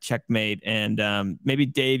 Checkmate. And maybe,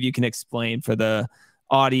 Dave, you can explain for the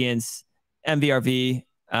audience MVRV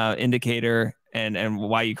indicator and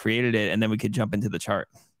why you created it, and then we could jump into the chart.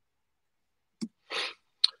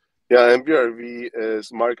 Yeah, MVRV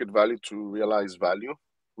is market value to realized value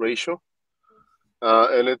ratio.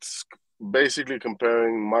 And it's basically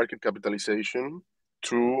comparing market capitalization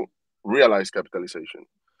to realized capitalization.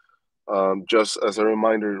 Just as a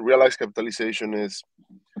reminder, realized capitalization is,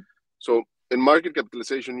 so in market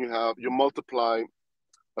capitalization, you multiply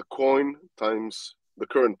a coin times the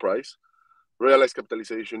current price. Realized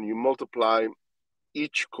capitalization, you multiply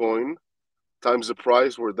each coin times the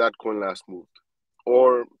price where that coin last moved,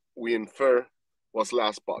 or we infer was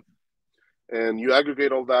last bought. And you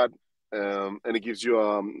aggregate all that, and it gives you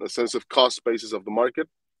a sense of cost basis of the market.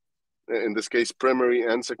 In this case, primary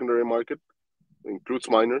and secondary market, includes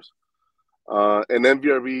miners. And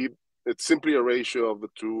MVRV, it's simply a ratio of the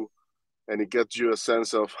two, and it gets you a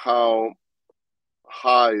sense of how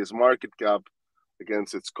high is market cap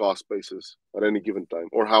against its cost basis at any given time,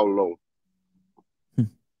 or how low.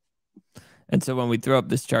 And so when we throw up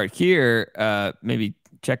this chart here, maybe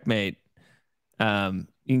Checkmate,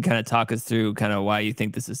 you can kind of talk us through kind of why you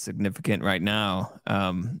think this is significant right now.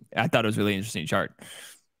 I thought it was a really interesting chart.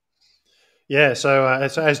 Yeah, so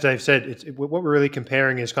as Dave said, what we're really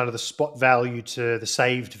comparing is kind of the spot value to the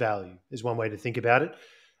saved value is one way to think about it.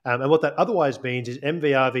 And what that otherwise means is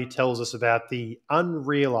MVRV tells us about the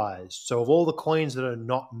unrealized. So of all the coins that are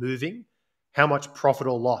not moving, how much profit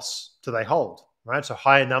or loss do they hold, right? So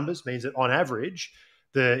higher numbers means that on average,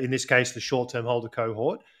 in this case, the short-term holder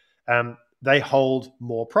cohort, they hold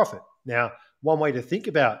more profit. Now, one way to think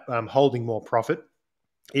about holding more profit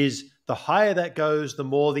is the higher that goes, the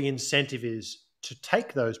more the incentive is to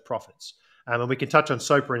take those profits. And we can touch on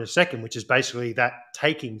SOPR in a second, which is basically that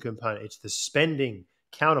taking component. It's the spending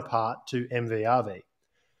counterpart to MVRV.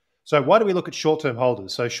 So why do we look at short-term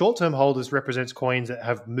holders? So short-term holders represents coins that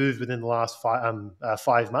have moved within the last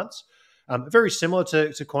 5 months. Very similar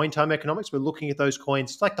to Cointime Economics. We're looking at those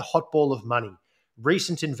coins. It's like the hot ball of money.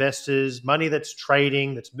 Recent investors, money that's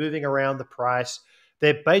trading, that's moving around the price.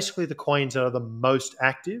 They're basically the coins that are the most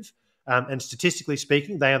active. And statistically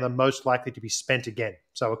speaking, they are the most likely to be spent again.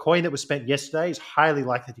 So a coin that was spent yesterday is highly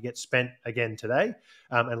likely to get spent again today.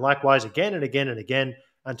 And likewise, again and again and again,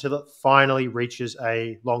 until it finally reaches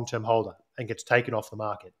a long-term holder and gets taken off the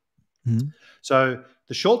market. Mm-hmm. So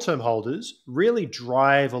the short-term holders really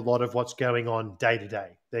drive a lot of what's going on day to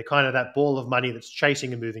day. They're kind of that ball of money that's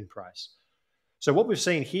chasing a moving price. So what we've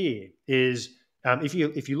seen here is if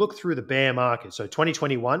you look through the bear market, so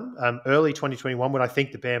 2021, early 2021, when I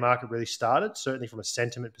think the bear market really started, certainly from a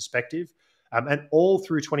sentiment perspective, and all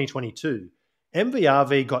through 2022,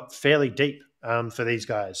 MVRV got fairly deep for these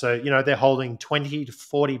guys. So, they're holding 20 to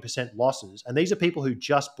 40% losses, and these are people who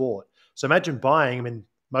just bought. So imagine buying, I mean,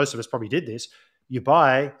 most of us probably did this, you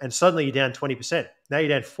buy and suddenly you're down 20%. Now you're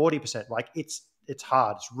down 40%. Like it's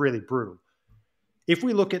hard. It's really brutal. If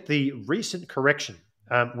we look at the recent correction,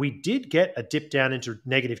 we did get a dip down into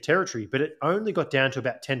negative territory, but it only got down to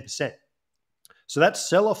about 10%. So that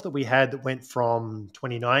sell-off that we had that went from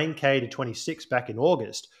 29K to 26 back in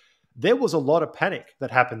August, there was a lot of panic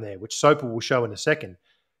that happened there, which SOPR will show in a second.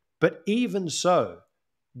 But even so,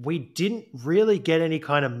 we didn't really get any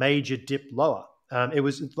kind of major dip lower.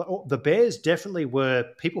 The bears definitely were,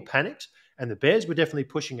 people panicked, and the bears were definitely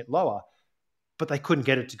pushing it lower, but they couldn't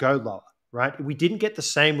get it to go lower, right? We didn't get the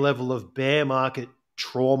same level of bear market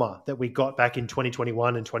trauma that we got back in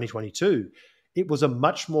 2021 and 2022. It was a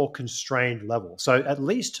much more constrained level. So at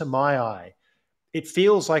least to my eye, it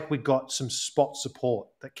feels like we got some spot support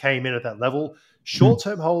that came in at that level.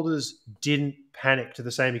 Short-term holders didn't panic to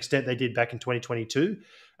the same extent they did back in 2022.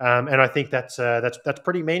 And I think that's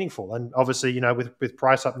pretty meaningful. And obviously, with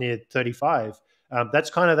price up near 35, that's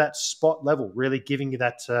kind of that spot level, really giving you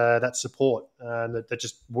that support that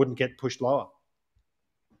just wouldn't get pushed lower.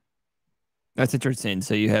 That's interesting.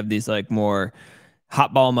 So you have these like more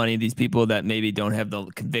hot ball money, these people that maybe don't have the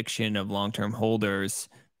conviction of long-term holders,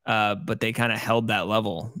 but they kind of held that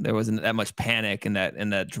level. There wasn't that much panic in that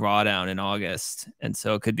drawdown in August. And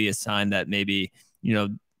so it could be a sign that maybe,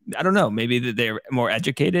 I don't know, maybe that they're more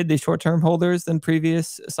educated, these short-term holders, than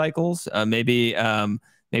previous cycles. Maybe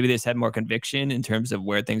they just had more conviction in terms of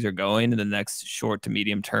where things are going in the next short to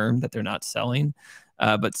medium term that they're not selling.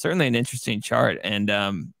 But certainly an interesting chart.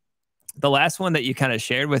 And the last one that you kind of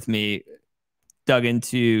shared with me dug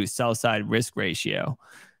into sell side risk ratio.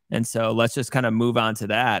 And so let's just kind of move on to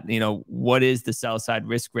that. What is the sell side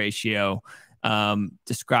risk ratio?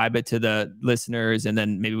 Describe it to the listeners, and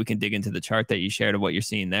then maybe we can dig into the chart that you shared of what you're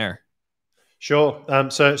seeing there. Sure.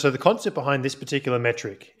 So the concept behind this particular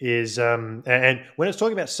metric is, and when it's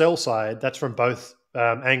talking about sell side, that's from both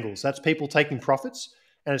angles. That's people taking profits,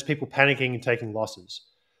 and it's people panicking and taking losses.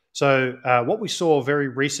 So what we saw very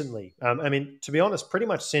recently, to be honest, pretty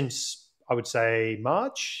much since, I would say,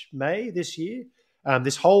 March, May this year,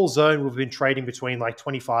 this whole zone we've been trading between like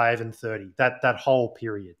 25 and 30, that whole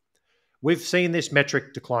period. We've seen this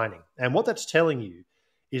metric declining. And what that's telling you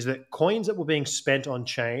is that coins that were being spent on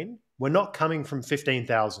chain were not coming from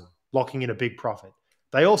 15,000, locking in a big profit.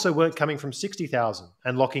 They also weren't coming from 60,000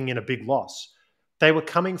 and locking in a big loss. They were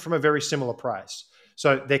coming from a very similar price.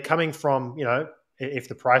 So they're coming from, if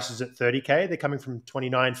the price is at 30K, they're coming from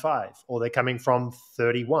 29.5, or they're coming from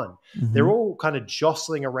 31. Mm-hmm. They're all kind of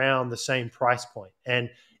jostling around the same price point.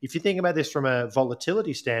 And if you think about this from a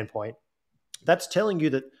volatility standpoint, that's telling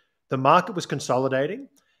you that the market was consolidating,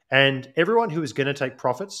 and everyone who was going to take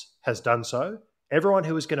profits has done so. Everyone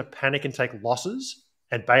who was going to panic and take losses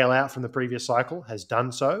and bail out from the previous cycle has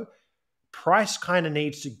done so. Price kind of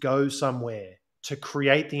needs to go somewhere to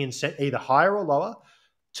create the incentive, either higher or lower,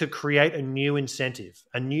 to create a new incentive,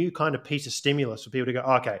 a new kind of piece of stimulus for people to go,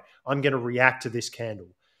 okay, I'm going to react to this candle.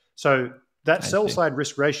 So that sell side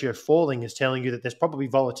risk ratio falling is telling you that there's probably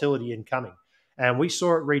volatility incoming. And we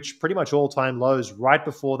saw it reach pretty much all-time lows right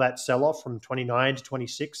before that sell-off from 29 to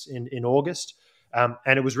 26 in August. And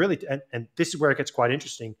it was really, and this is where it gets quite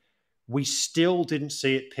interesting, we still didn't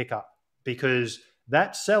see it pick up because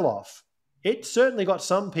that sell-off, it certainly got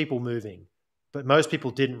some people moving, but most people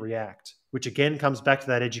didn't react, which again comes back to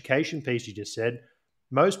that education piece you just said.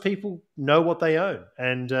 Most people know what they own.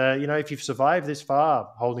 And, if you've survived this far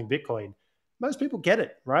holding Bitcoin, most people get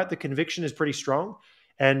it, right? The conviction is pretty strong.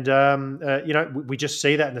 And, we just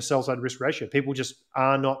see that in the sell side risk ratio. People just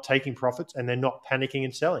are not taking profits and they're not panicking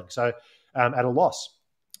and selling. So at a loss.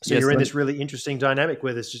 So you're in this really interesting dynamic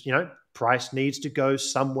where there's just, price needs to go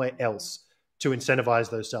somewhere else to incentivize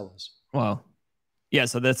those sellers. Wow. Yeah.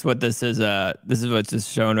 So that's what this is. This is what's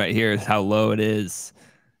just shown right here is how low it is.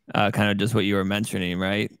 Kind of just what you were mentioning,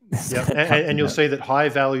 right? Yeah. And you'll see that high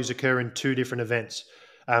values occur in two different events.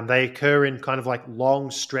 They occur in kind of like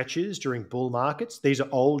long stretches during bull markets. These are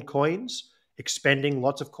old coins expending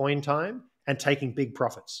lots of coin time and taking big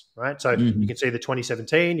profits, right? So you can see the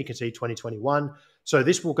 2017, you can see 2021. So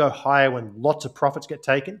this will go higher when lots of profits get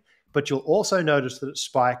taken, but you'll also notice that it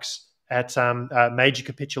spikes at major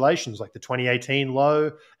capitulations like the 2018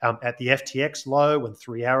 low, at the FTX low when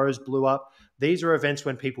 3 arrows blew up. These are events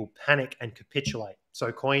when people panic and capitulate.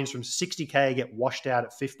 So coins from 60K get washed out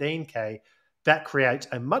at 15K. That creates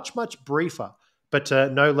a much, much briefer, but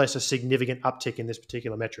no less a significant uptick in this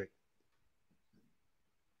particular metric.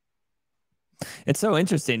 It's so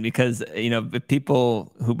interesting because, the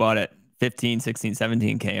people who bought at 15, 16,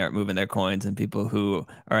 17K aren't moving their coins, and people who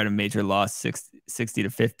are at a major loss, 60 to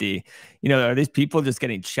 50, are these people just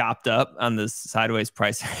getting chopped up on this sideways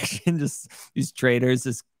price action? Just these traders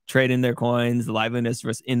just trading their coins, the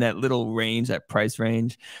Liveliness in that little range, that price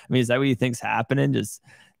range. I mean, is that what you think's happening? Just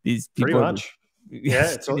these people pretty much.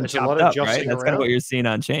 Yeah, it's a lot of jostling right? That's around. kind of what you're seeing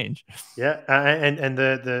on Change. Yeah, and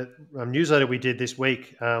the newsletter we did this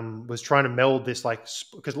week was trying to meld this,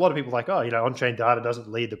 because a lot of people are like, on-chain data doesn't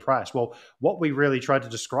lead the price. Well, what we really tried to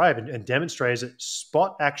describe and demonstrate is that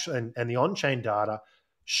spot action and the on-chain data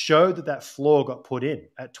showed that floor got put in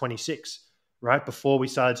at 26, right, before we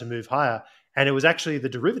started to move higher. And it was actually the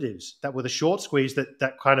derivatives that were the short squeeze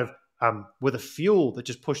that kind of were the fuel that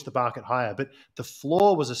just pushed the market higher. But the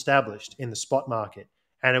floor was established in the spot market.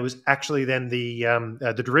 And it was actually then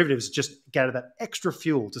the derivatives just gathered that extra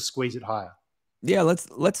fuel to squeeze it higher. Yeah,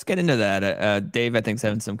 let's get into that. Dave, I think, is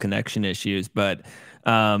having some connection issues, but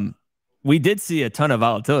we did see a ton of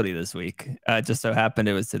volatility this week. It just so happened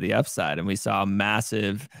it was to the upside, and we saw a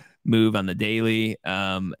massive move on the daily,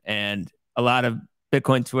 and a lot of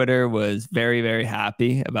Bitcoin Twitter was very, very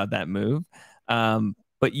happy about that move.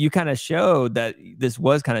 But you kind of showed that this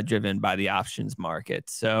was kind of driven by the options market.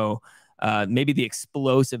 So maybe the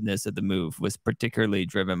explosiveness of the move was particularly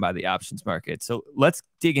driven by the options market. So let's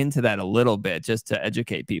dig into that a little bit just to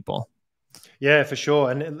educate people. Yeah, for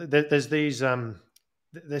sure. And there's these,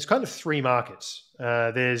 there's kind of three markets.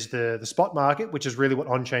 There's the spot market, which is really what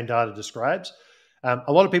on-chain data describes.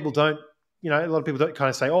 A lot of people don't kind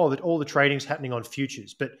of say, that all the trading's happening on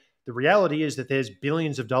futures. But the reality is that there's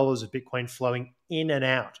billions of dollars of Bitcoin flowing in and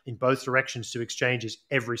out in both directions to exchanges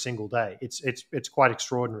every single day. It's quite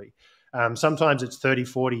extraordinary. Sometimes it's 30,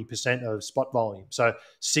 40% of spot volume. So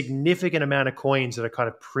significant amount of coins that are kind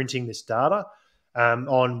of printing this data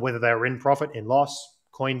on whether they were in profit, in loss,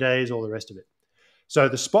 coin days, all the rest of it. So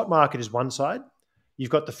the spot market is one side.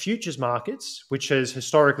 You've got the futures markets, which has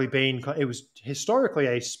historically it was historically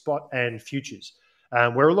a spot and futures,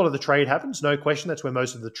 where a lot of the trade happens. No question, that's where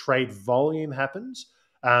most of the trade volume happens,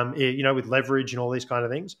 with leverage and all these kind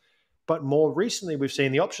of things. But more recently, we've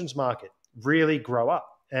seen the options market really grow up.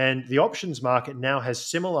 And the options market now has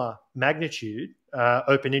similar magnitude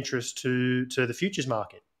open interest to the futures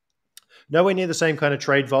market. Nowhere near the same kind of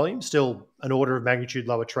trade volume, still an order of magnitude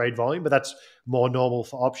lower trade volume, but that's more normal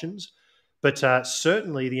for options. But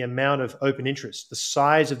certainly the amount of open interest, the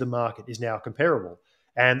size of the market is now comparable.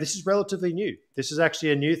 And this is relatively new. This is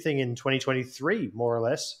actually a new thing in 2023, more or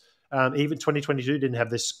less. Even 2022 didn't have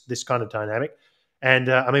this kind of dynamic.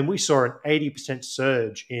 And we saw an 80%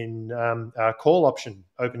 surge in call option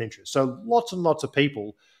open interest. So lots and lots of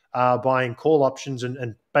people are buying call options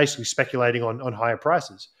and basically speculating on higher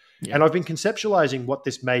prices. Yeah. And I've been conceptualizing what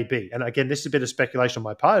this may be. And again, this is a bit of speculation on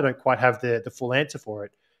my part. I don't quite have the full answer for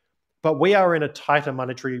it. But we are in a tighter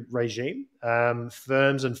monetary regime.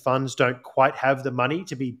 Firms and funds don't quite have the money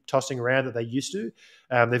to be tossing around that they used to.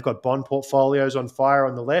 They've got bond portfolios on fire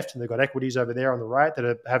on the left, and they've got equities over there on the right that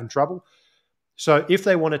are having trouble. So if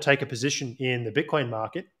they want to take a position in the Bitcoin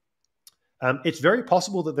market, it's very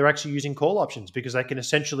possible that they're actually using call options, because they can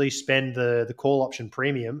essentially spend the call option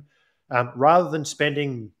premium rather than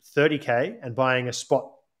spending 30K and buying a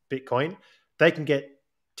spot Bitcoin. They can get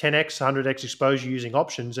 10x, 100x exposure using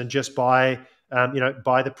options and just buy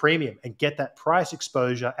the premium and get that price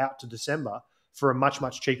exposure out to December for a much,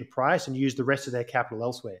 much cheaper price and use the rest of their capital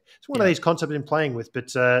elsewhere. It's one of these concepts I've been playing with, but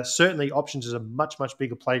certainly options is a much, much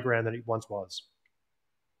bigger playground than it once was.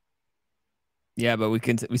 Yeah, but we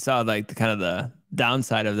saw like the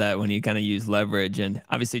downside of that when you kind of use leverage, and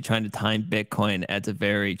obviously trying to time Bitcoin adds a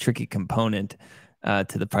very tricky component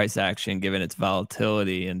to the price action given its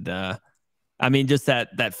volatility. And I mean, just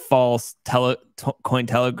that false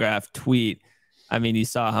Cointelegraph tweet. I mean, you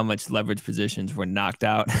saw how much leverage positions were knocked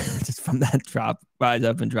out just from that rise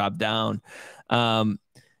up and drop down. And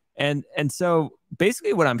so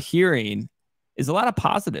basically what I'm hearing is a lot of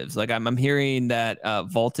positives. Like I'm hearing that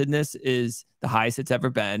Vaultedness is the highest it's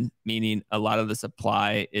ever been, meaning a lot of the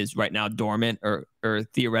supply is right now dormant or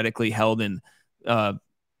theoretically held in,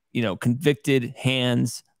 convicted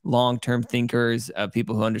hands, long-term thinkers,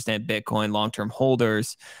 people who understand Bitcoin, long-term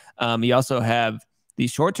holders. You also have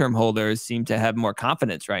these short-term holders seem to have more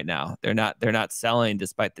confidence right now. They're not selling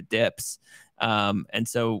despite the dips. And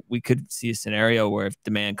so we could see a scenario where if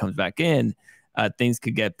demand comes back in, things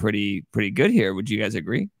could get pretty good here. Would you guys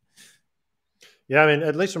agree? Yeah, I mean,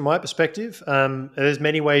 at least from my perspective, there's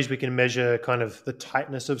many ways we can measure kind of the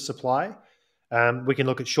tightness of supply. We can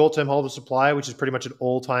look at short-term holder supply, which is pretty much at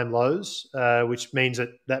all-time lows, which means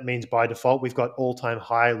that means by default we've got all-time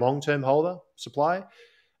high long-term holder supply.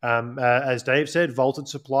 As Dave said, vaulted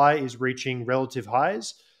supply is reaching relative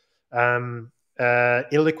highs.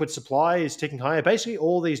 Illiquid supply is ticking higher. Basically,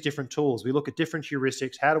 all these different tools. We look at different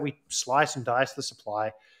heuristics. How do we slice and dice the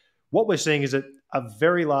supply? What we're seeing is that a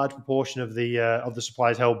very large proportion of the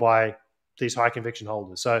supply is held by these high conviction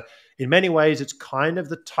holders. So in many ways, it's kind of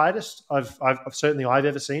the tightest I've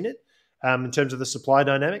ever seen it in terms of the supply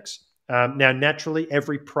dynamics. Now, naturally,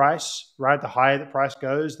 every price, right, the higher the price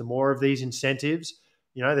goes, the more of these incentives.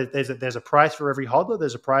 There's a price for every hodler.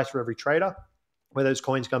 There's a price for every trader where those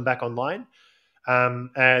coins come back online.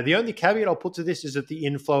 The only caveat I'll put to this is that the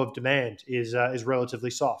inflow of demand is relatively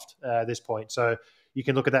soft at this point. So you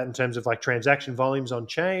can look at that in terms of like transaction volumes on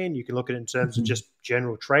chain. You can look at it in terms of just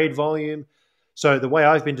general trade volume. So the way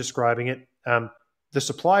I've been describing it, the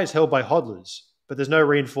supply is held by hodlers, but there's no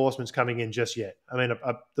reinforcements coming in just yet. I mean,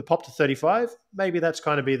 the pop to 35, maybe that's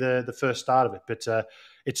kind of be the first start of it, but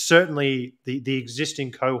it's certainly the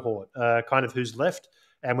existing cohort kind of who's left,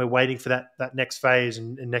 and we're waiting for that next phase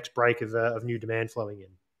and next break of new demand flowing in.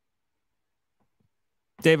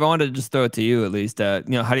 Dave, I wanted to just throw it to you at least. How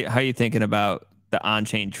are you thinking about the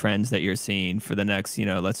on-chain trends that you're seeing for the next,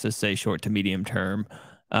 let's just say short to medium term?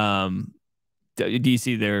 Do you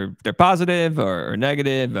see they're positive or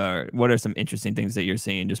negative, or what are some interesting things that you're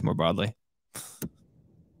seeing just more broadly?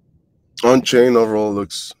 On-chain overall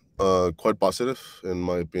looks quite positive in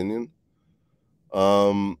my opinion.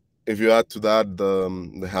 If you add to that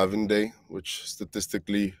the halving day, which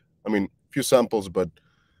statistically, I mean, few samples, but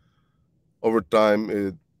over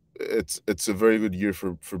time it's a very good year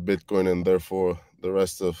for Bitcoin and therefore the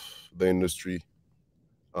rest of the industry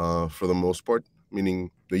for the most part,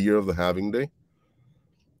 meaning the year of the halving day,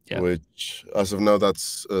 which as of now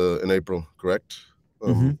that's in April, correct?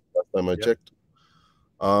 Last time I checked.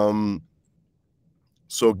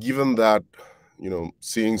 So given that,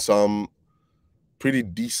 seeing some pretty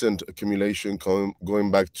decent accumulation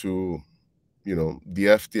going back to, the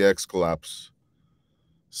FTX collapse,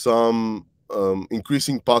 some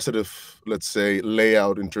increasing positive, let's say,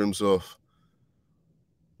 layout in terms of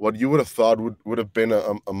what you would have thought would have been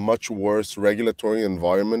a much worse regulatory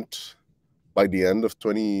environment by the end of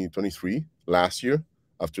 2023, last year,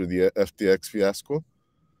 after the FTX fiasco,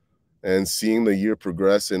 and seeing the year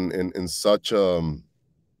progress in such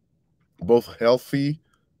both healthy,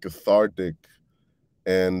 cathartic,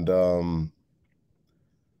 and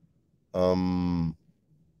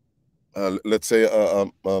let's say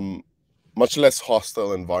much less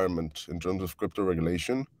hostile environment in terms of crypto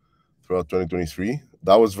regulation throughout 2023.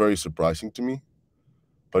 That was very surprising to me,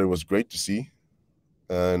 but it was great to see.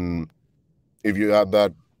 And if you add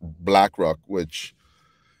that BlackRock, which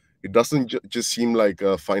it doesn't just seem like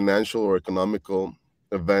a financial or economical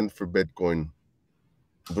event for Bitcoin,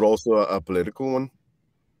 but also a political one.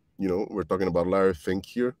 We're talking about Larry Fink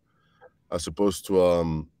here, as opposed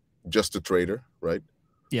to just a trader, right?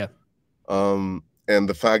 Yeah. And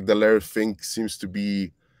the fact that Larry Fink seems to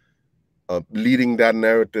be leading that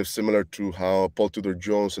narrative, similar to how Paul Tudor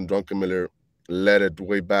Jones and Druckenmiller led it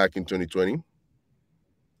way back in 2020,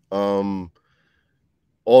 Um,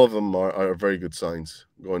 all of them are very good signs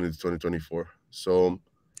going into 2024. So,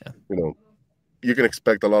 Yeah. you know, you can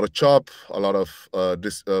expect a lot of chop, a lot of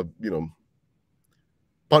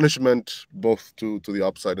punishment, both to the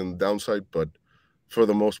upside and the downside. But for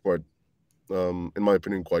the most part, in my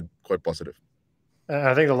opinion, quite positive.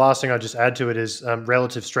 I think the last thing I'll just add to it is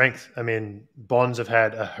relative strength. I mean, bonds have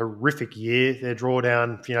had a horrific year. Their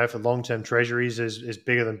drawdown, for long-term treasuries is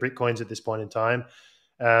bigger than Bitcoins at this point in time.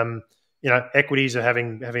 Equities are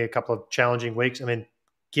having a couple of challenging weeks. I mean,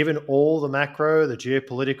 given all the macro, the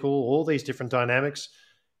geopolitical, all these different dynamics,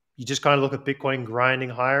 you just kind of look at Bitcoin grinding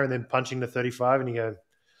higher and then punching the 35, and you go,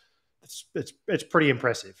 it's pretty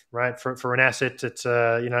impressive, right? For an asset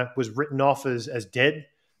that was written off as dead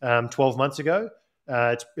 12 months ago.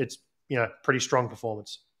 It's pretty strong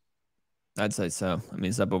performance. I'd say so. I mean,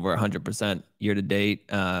 it's up over 100% year to date.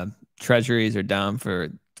 Treasuries are down for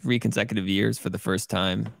 3 consecutive years for the first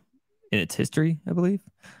time in its history, I believe.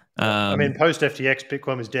 I mean, post FTX,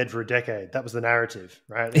 Bitcoin was dead for a decade. That was the narrative,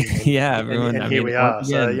 right? And, yeah, everyone. and here we are.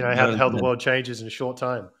 So how the world changes in a short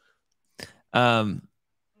time.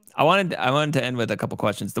 I wanted to end with a couple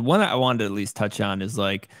questions. The one that I wanted to at least touch on is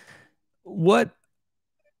like, what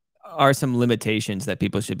are some limitations that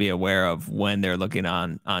people should be aware of when they're looking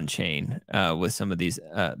on chain with some of these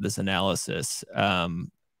this analysis?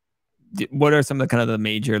 What are some of the kind of the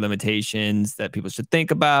major limitations that people should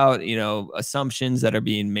think about? Assumptions that are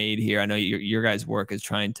being made here. I know your guys' work is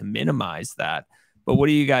trying to minimize that, but what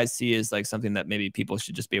do you guys see as like something that maybe people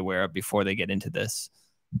should just be aware of before they get into this?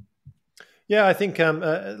 Yeah, I think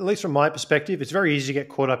at least from my perspective, it's very easy to get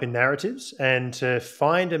caught up in narratives and to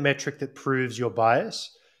find a metric that proves your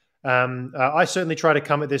bias. I certainly try to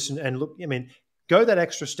come at this and look. I mean, go that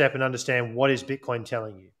extra step and understand what is Bitcoin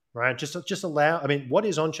telling you, right? Just allow. I mean, what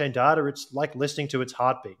is on-chain data? It's like listening to its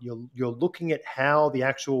heartbeat. You're looking at how the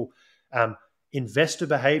actual investor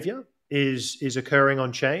behavior is occurring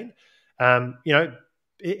on chain.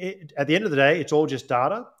 At the end of the day, it's all just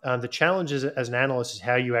data. The challenge as an analyst is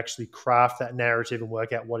how you actually craft that narrative and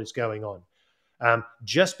work out what is going on.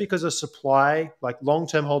 Just because a supply, like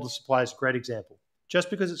long-term holder supply is a great example. Just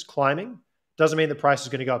because it's climbing doesn't mean the price is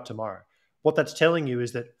going to go up tomorrow. What that's telling you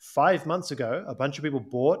is that 5 months ago, a bunch of people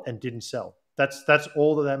bought and didn't sell. That's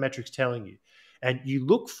all that metric's telling you. And you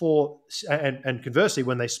look for, and conversely,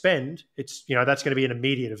 when they spend, it's that's going to be an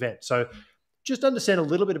immediate event. So just understand a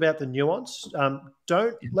little bit about the nuance.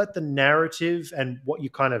 Don't let the narrative and what you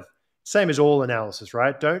kind of, same as all analysis,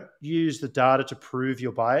 right? Don't use the data to prove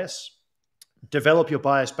your bias. Develop your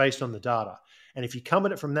bias based on the data. And if you come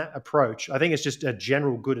at it from that approach, I think it's just a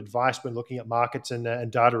general good advice when looking at markets and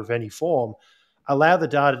data of any form. Allow the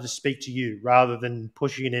data to speak to you rather than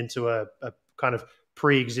pushing it into a kind of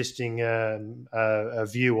pre-existing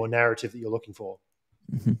view or narrative that you're looking for.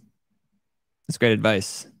 Mm-hmm. That's great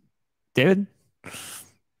advice. David?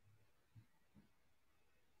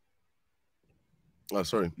 Oh,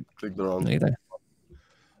 sorry, clicked the wrong.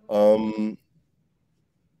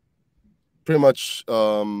 Pretty much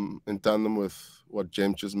in tandem with what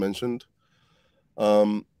James just mentioned.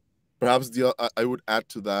 Perhaps I would add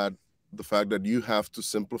to that the fact that you have to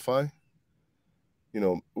simplify.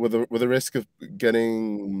 With the risk of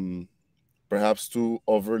getting perhaps too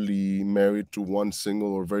overly married to one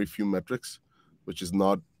single or very few metrics, which is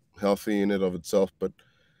not healthy in and of itself. But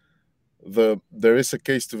there is a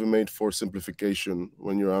case to be made for simplification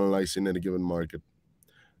when you're analyzing any given market.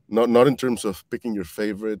 Not in terms of picking your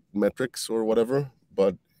favorite metrics or whatever,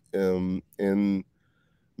 but in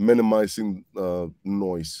minimizing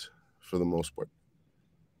noise for the most part.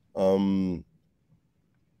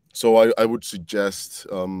 So I would suggest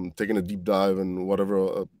taking a deep dive in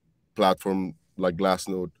whatever platform like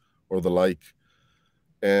Glassnode or the like,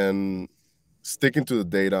 and sticking to the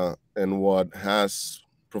data and what has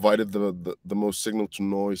provided the most signal to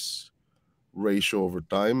noise ratio over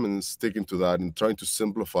time, and sticking to that and trying to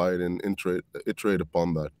simplify it and iterate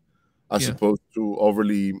upon that, as opposed to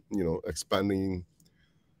overly expanding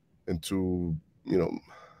into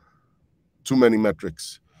too many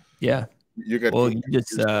metrics. Yeah. You get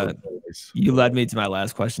you led me to my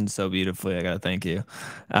last question so beautifully. I gotta thank you.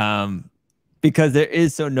 Because there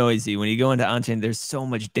is so noisy when you go into on-chain. There's so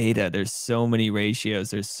much data, there's so many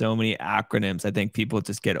ratios, there's so many acronyms. I think people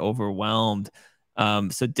just get overwhelmed.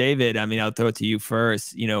 So David, I mean, I'll throw it to you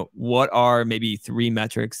first. What are maybe 3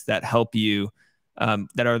 metrics that help you,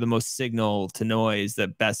 that are the most signal to noise, the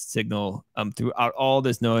best signal throughout all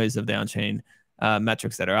this noise of the on-chain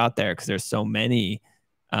metrics that are out there? Because there's so many.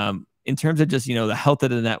 In terms of just the health of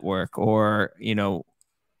the network, or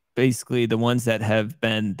basically the ones that have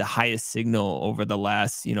been the highest signal over the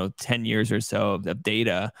last 10 years or so of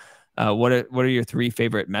data. What are your 3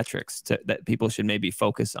 favorite metrics that people should maybe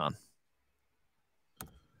focus on?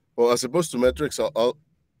 Well, as opposed to metrics, I'll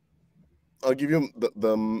give you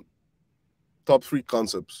the top 3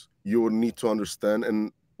 concepts you would need to understand,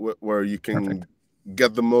 and where you can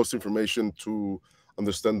get the most information to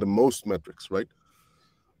understand the most metrics, right?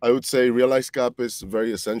 I would say realized cap is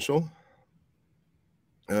very essential.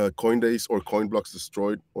 Coin days or coin blocks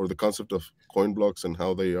destroyed, or the concept of coin blocks and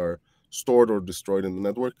how they are stored or destroyed in the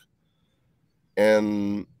network.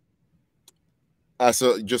 And as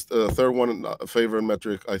just a third one, a favorite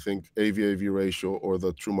metric, I think AVIV ratio, or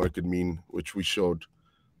the true market mean, which we showed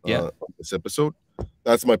on this episode.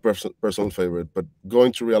 That's my personal favorite. But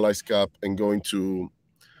going to realized cap and going to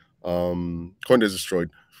coin days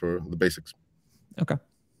destroyed for the basics. Okay.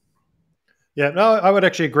 Yeah, no, I would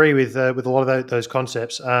actually agree with a lot of those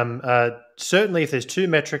concepts. Certainly, if there's 2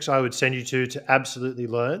 metrics I would send you to absolutely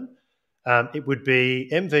learn, it would be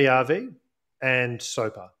MVRV and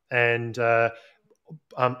SOPR. And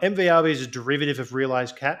MVRV is a derivative of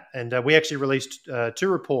realized cap, and we actually released 2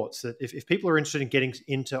 reports that if people are interested in getting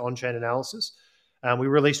into on-chain analysis, we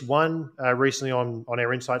released one recently on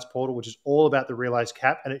our Insights portal, which is all about the realized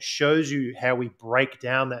cap, and it shows you how we break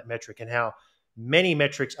down that metric and how many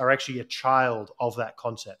metrics are actually a child of that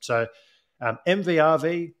concept. So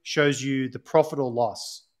MVRV shows you the profit or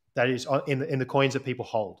loss that is in the coins that people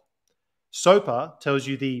hold. SOPR tells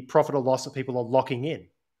you the profit or loss that people are locking in,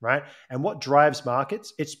 right? And what drives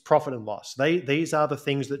markets? It's profit and loss. These are the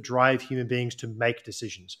things that drive human beings to make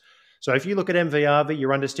decisions. So if you look at MVRV,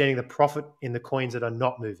 you're understanding the profit in the coins that are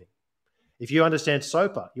not moving. If you understand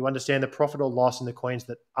SOPR, you understand the profit or loss in the coins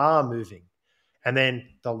that are moving. And then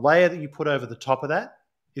the layer that you put over the top of that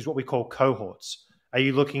is what we call cohorts. Are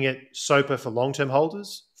you looking at SOPR for long-term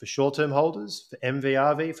holders, for short-term holders, for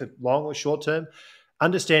MVRV, for long or short-term?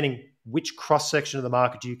 Understanding which cross-section of the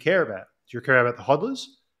market do you care about? Do you care about the hodlers,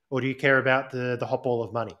 or do you care about the hot ball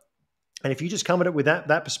of money? And if you just come at it with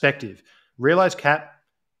that perspective, realized cap,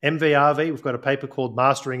 MVRV, we've got a paper called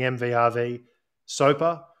Mastering MVRV,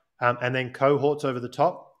 SOPR, and then cohorts over the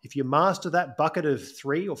top. If you master that bucket of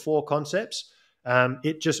 3 or 4 concepts,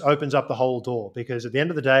 it just opens up the whole door, because at the end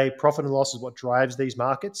of the day, profit and loss is what drives these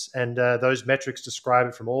markets, and those metrics describe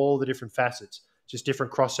it from all the different facets, just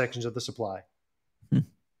different cross-sections of the supply.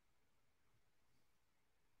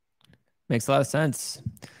 Makes a lot of sense.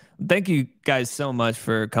 Thank you guys so much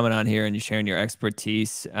for coming on here and sharing your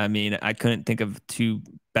expertise. I mean, I couldn't think of 2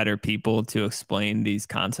 better people to explain these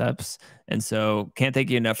concepts, and so can't thank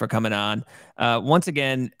you enough for coming on. Once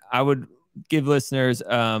again, I would give listeners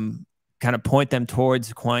kind of point them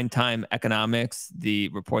towards Cointime Economics, the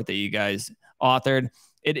report that you guys authored.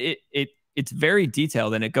 It's very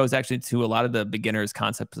detailed, and it goes actually to a lot of the beginners'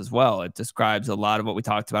 concepts as well. It describes a lot of what we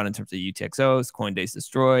talked about in terms of UTXOs, coin days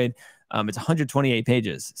destroyed. It's 128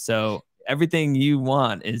 pages. So everything you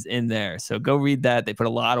want is in there. So go read that. They put a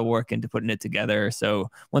lot of work into putting it together.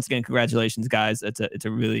 So once again, congratulations, guys. It's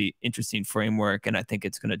a really interesting framework, and I think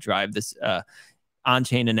it's going to drive this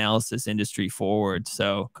on-chain analysis industry forward.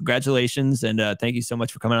 So congratulations, and thank you so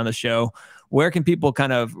much for coming on the show. Where can people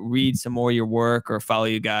kind of read some more of your work or follow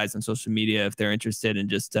you guys on social media if they're interested in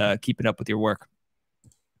just keeping up with your work?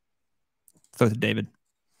 So to David.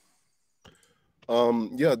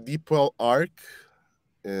 Yeah, Puell Arc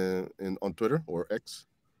on Twitter or X,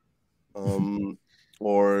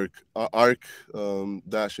 or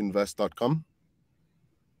arc-invest.com.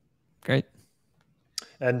 Great.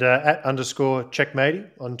 And @ Checkmate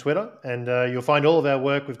on Twitter. And you'll find all of our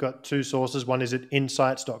work. We've got 2 sources. One is at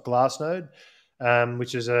insights.glassnode,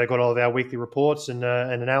 which has got all of our weekly reports and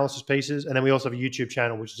analysis pieces. And then we also have a YouTube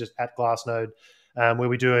channel, which is just @glassnode, where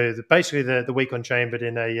we do basically the week on chain, but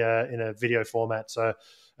in a video format. So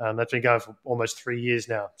that's been going for almost 3 years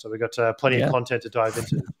now. So we've got plenty of content to dive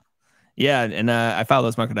into. Yeah, and I follow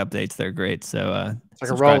those market updates. They're great. So it's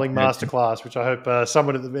like a rolling masterclass, which I hope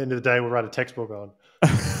someone at the end of the day will write a textbook on.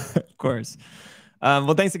 Of course.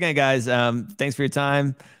 Well, thanks again, guys. Thanks for your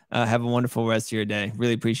time. Have a wonderful rest of your day.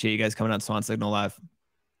 Really appreciate you guys coming on Swan Signal Live.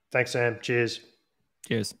 Thanks, Sam. Cheers.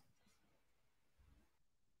 Cheers.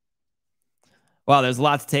 Wow, there's a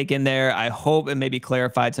lot to take in there. I hope it maybe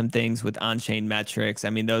clarified some things with on-chain metrics. I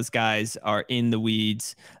mean, those guys are in the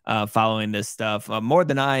weeds following this stuff more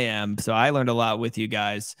than I am. So I learned a lot with you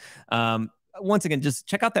guys. Once again, just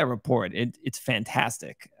check out that report. It's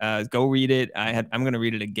fantastic. Go read it. I'm going to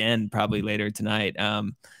read it again probably later tonight.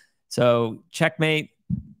 So Checkmate,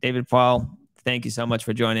 David Puell, thank you so much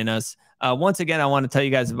for joining us. Once again, I want to tell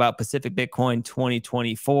you guys about Pacific Bitcoin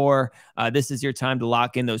 2024. This is your time to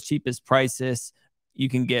lock in those cheapest prices. You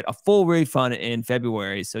can get a full refund in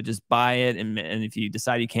February. So just buy it. And if you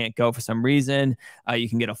decide you can't go for some reason, you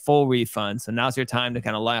can get a full refund. So now's your time to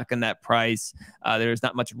kind of lock in that price. There's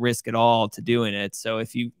not much risk at all to doing it. So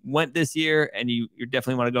if you went this year and you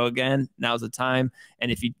definitely want to go again, now's the time.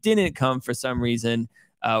 And if you didn't come for some reason,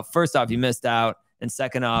 first off, you missed out. And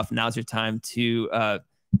second off, now's your time to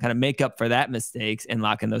kind of make up for that mistakes and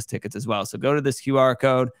lock in those tickets as well. So go to this QR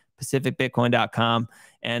code, pacificbitcoin.com.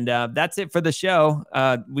 And that's it for the show.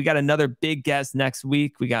 We got another big guest next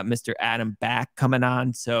week. We got Mr. Adam Back coming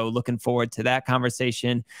on. So looking forward to that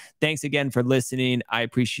conversation. Thanks again for listening. I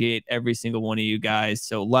appreciate every single one of you guys.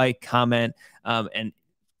 So like, comment, and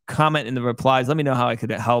comment in the replies. Let me know how I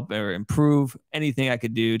could help or improve anything I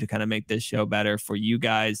could do to kind of make this show better for you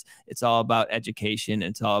guys. It's all about education.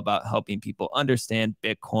 It's all about helping people understand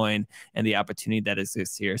Bitcoin and the opportunity that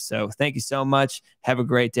exists here. So thank you so much. Have a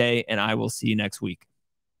great day, and I will see you next week.